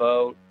back to the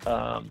boat,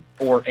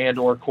 or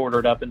quarter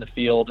it up in the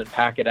field and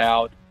pack it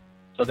out.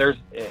 So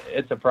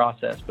it's a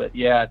process. But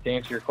yeah, to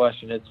answer your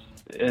question, it's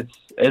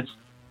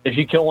if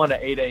you kill one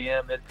at 8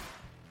 a.m.,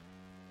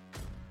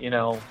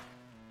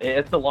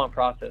 it's a long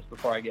process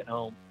before I get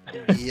home.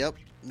 Yep,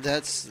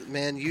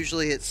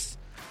 usually it's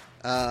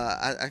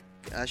I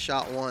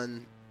shot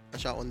one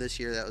this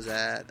year that was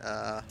at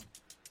I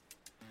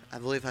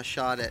believe I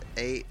shot at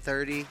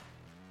 8:30,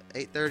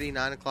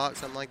 9 o'clock,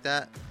 something like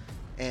that,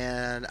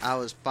 and I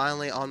was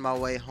finally on my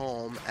way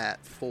home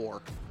at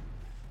 4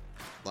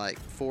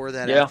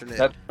 that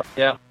afternoon.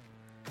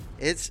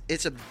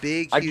 It's a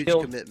big, huge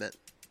commitment.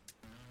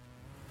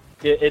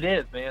 It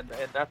is, man,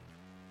 and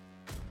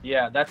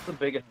that's the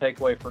biggest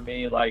takeaway for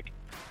me. Like,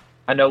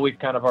 I know we've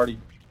kind of already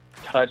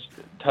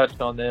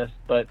touched on this,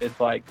 but it's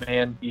like,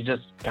 man, you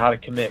just gotta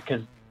commit,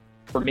 because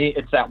for me,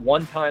 it's that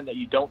one time that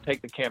you don't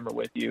take the camera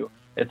with you.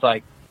 It's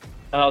like,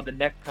 oh, the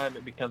next time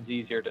it becomes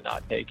easier to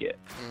not take it.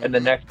 Mm-hmm. And the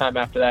next time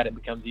after that, it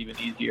becomes even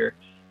easier.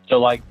 So,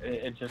 like,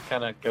 it just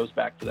kind of goes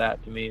back to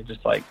that to me. It's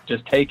just like,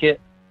 just take it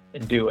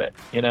and do it,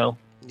 you know?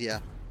 Yeah.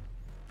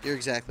 You're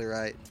exactly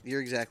right.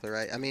 You're exactly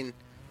right. I mean,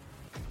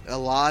 a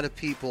lot of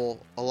people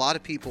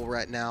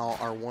right now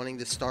are wanting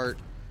to start,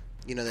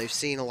 you know, they've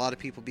seen a lot of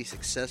people be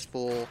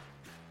successful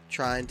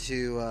trying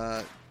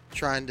to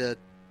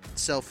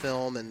sell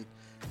film, and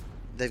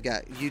they've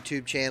got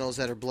YouTube channels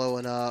that are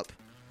blowing up.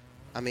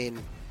 I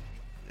mean,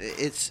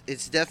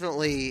 it's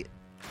definitely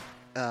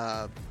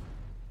fun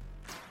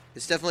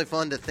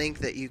to think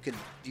that you can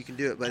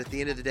do it, but at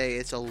the end of the day,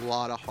 it's a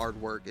lot of hard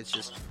work. It's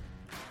just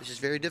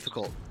very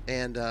difficult.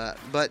 And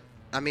but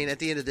I mean, at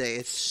the end of the day,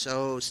 it's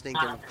so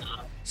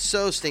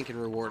stinking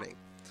rewarding.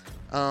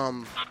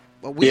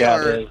 But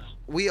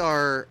we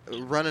are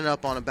running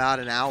up on about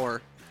an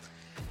hour,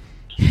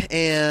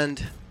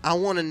 and I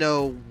want to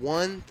know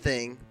one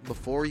thing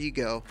before you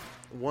go.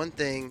 One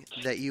thing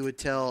that you would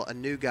tell a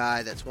new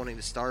guy that's wanting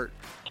to start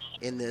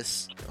in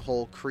this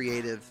whole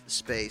creative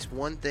space.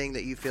 One thing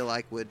that you feel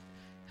like would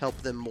help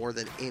them more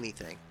than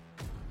anything.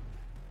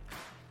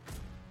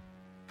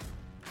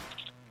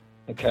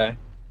 Okay.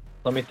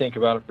 Let me think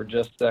about it for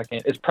just a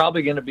second. It's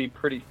probably going to be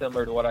pretty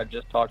similar to what I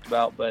just talked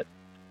about, but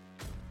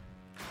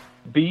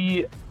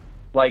be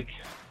a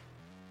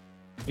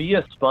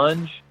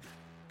sponge.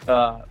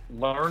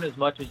 Learn as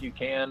much as you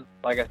can.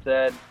 Like I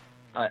said,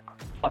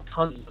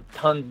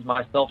 tons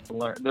myself to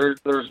learn.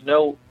 There's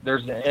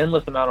an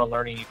endless amount of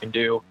learning you can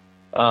do.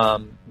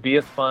 Be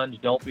a sponge.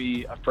 Don't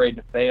be afraid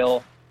to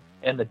fail.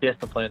 And the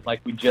discipline,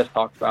 like we just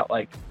talked about.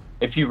 Like,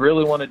 if you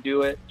really want to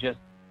do it,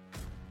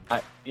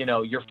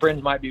 your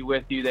friends might be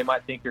with you. They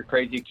might think you're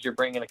crazy because you're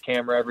bringing a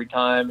camera every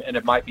time, and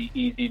it might be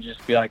easy to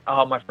just be like,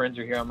 oh, my friends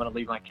are here. I'm going to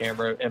leave my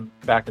camera in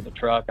back of the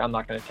truck. I'm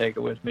not going to take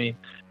it with me.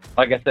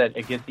 Like I said,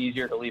 it gets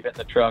easier to leave it in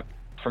the truck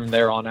from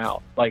there on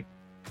out. Like,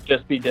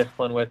 just be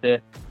disciplined with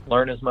it.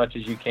 Learn as much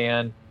as you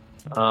can.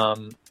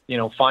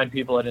 Find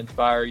people that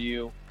inspire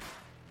you,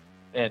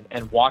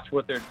 and watch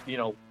what they're,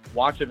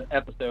 watch an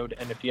episode.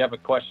 And if you have a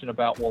question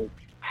about, well,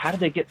 how do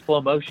they get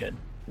slow motion?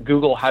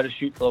 Google how to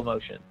shoot slow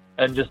motion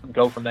and just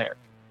go from there.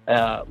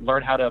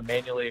 Learn how to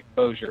manually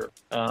exposure.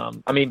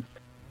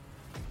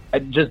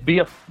 Just be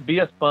a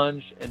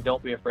sponge, and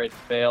don't be afraid to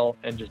fail,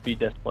 and just be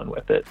disciplined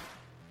with it.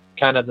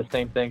 Kind of the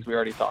same things we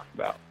already talked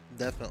about.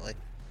 Definitely.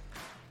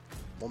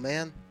 Well,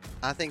 man,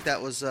 I think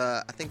that was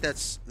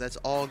that's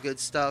all good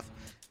stuff.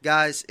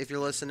 Guys, if you're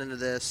listening to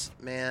this,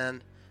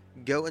 man,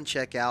 go and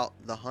check out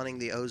the Hunting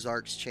the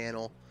Ozarks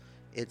channel.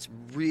 It's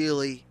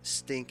really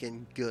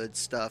stinking good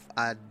stuff.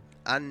 I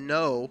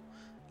know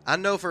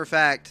for a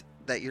fact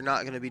that you're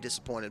not going to be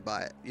disappointed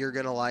by it. You're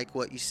going to like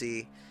what you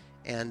see,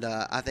 and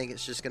I think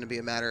it's just going to be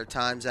a matter of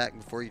time, Zach,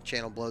 before your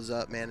channel blows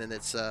up, man, and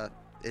it's up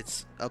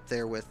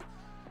there with,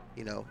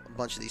 a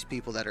bunch of these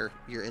people that are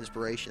your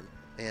inspiration.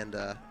 And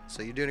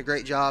so you're doing a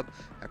great job.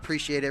 I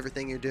appreciate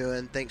everything you're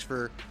doing. Thanks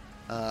for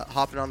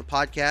hopping on the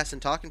podcast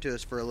and talking to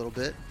us for a little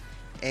bit.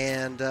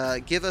 And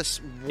give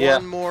us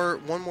one more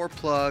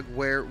plug.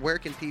 Where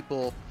can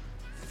people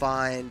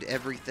find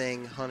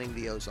everything Hunting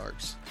the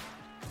Ozarks?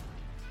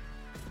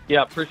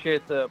 Yeah,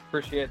 appreciate the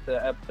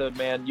episode,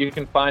 man. You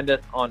can find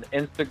us on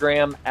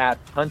Instagram at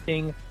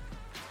hunting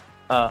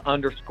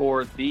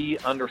 _the_Ozarks,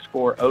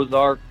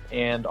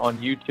 and on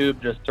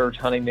YouTube just search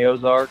Hunting the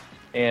Ozarks,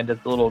 and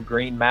it's a little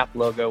green map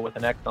logo with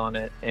an X on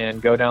it. And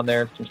go down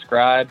there and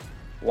subscribe.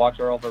 Watch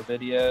all of our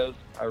videos.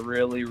 I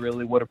really,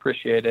 really would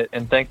appreciate it.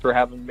 And thanks for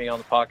having me on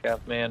the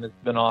podcast, man. It's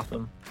been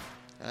awesome.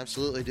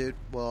 Absolutely, dude.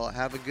 Well,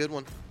 have a good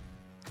one.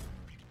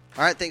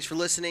 All right, thanks for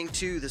listening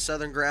to the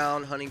Southern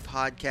Ground Hunting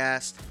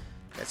Podcast.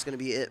 That's going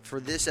to be it for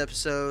this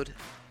episode.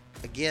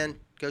 Again,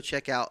 go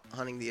check out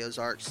Hunting the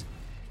Ozarks.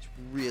 It's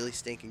really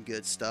stinking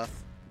good stuff.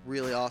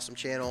 Really awesome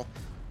channel.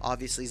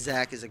 Obviously,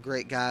 Zach is a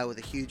great guy with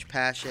a huge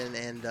passion,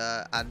 and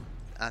I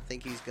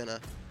think he's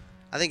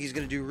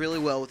gonna do really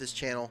well with his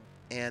channel.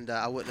 And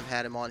I wouldn't have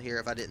had him on here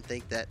if I didn't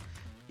think that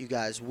you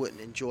guys wouldn't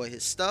enjoy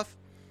his stuff.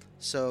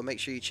 So make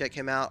sure you check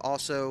him out.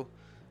 Also,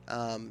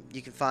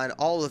 you can find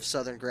all of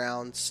Southern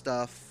Ground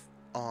stuff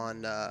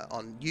on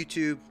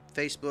YouTube,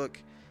 Facebook,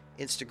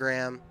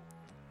 Instagram.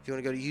 If you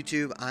want to go to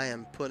YouTube, I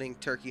am putting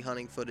turkey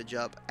hunting footage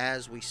up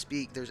as we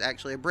speak. There's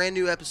actually a brand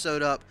new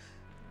episode up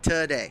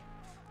today,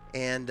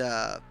 and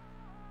I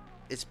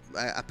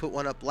put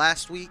one up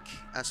last week.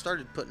 I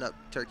started putting up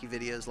turkey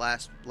videos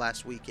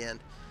last weekend,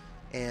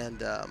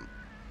 and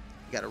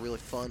got a really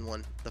fun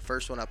one. The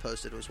first one I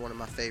posted was one of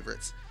my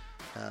favorites,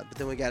 but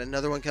then we got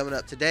another one coming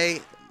up today,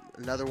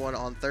 another one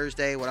on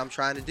Thursday. What I'm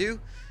trying to do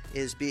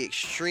is be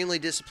extremely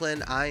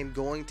disciplined. I am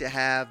going to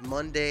have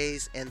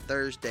Mondays and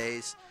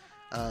Thursdays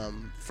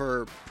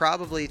for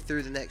probably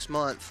through the next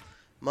month.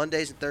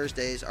 Mondays and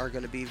Thursdays are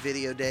going to be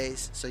video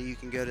days, so you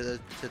can go to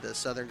the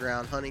Southern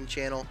Ground Hunting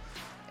channel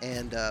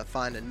and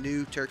find a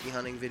new turkey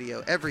hunting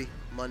video every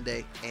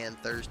Monday and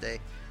Thursday.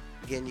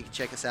 Again, you can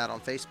check us out on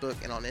Facebook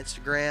and on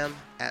Instagram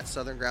at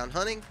Southern Ground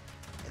Hunting.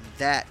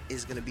 that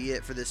is going to be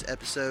it for this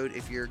episode.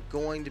 If you're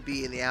going to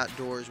be in the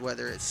outdoors,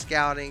 whether it's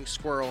scouting,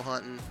 squirrel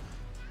hunting,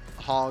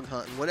 hog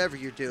hunting, whatever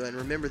you're doing,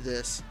 remember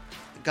this.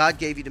 God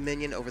gave you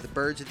dominion over the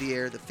birds of the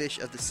air, the fish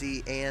of the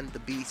sea, and the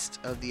beasts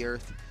of the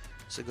earth.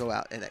 So go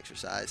out and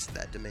exercise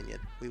that dominion.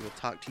 We will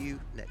talk to you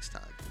next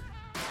time.